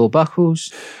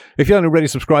monkey_buckles. If you haven't already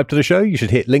subscribed to the show, you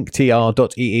should hit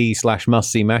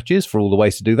linktr.ee/must-see-matches for all the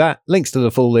ways to do that, links to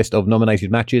the full list of nominated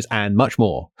matches, and much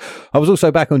more. I was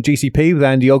also back on GCP with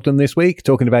Andy Ogden this week,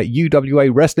 talking about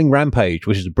UWA Wrestling Rampage,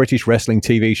 which is a British wrestling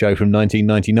TV show from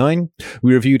 1999.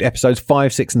 We reviewed episodes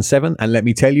 5, 6, and 7, and let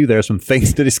me tell you, there are some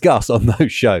things to discuss on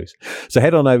those shows. So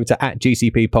head on over to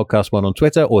 @GCP Podcast 1 on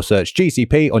Twitter, or search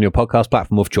GCP on your podcast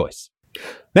platform of choice.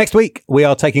 Next week, we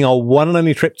are taking our one and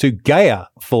only trip to Gaya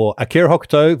for Akira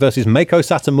Hokuto versus Meiko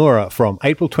Satomura from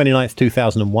April 29th,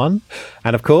 2001.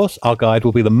 And of course, our guide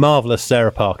will be the marvellous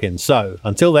Sarah Parkin. So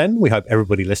until then, we hope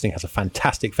everybody listening has a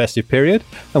fantastic festive period,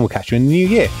 and we'll catch you in the new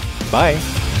year. Bye.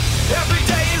 Every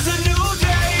day is a new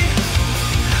day.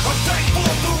 I'm thankful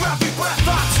for every breath I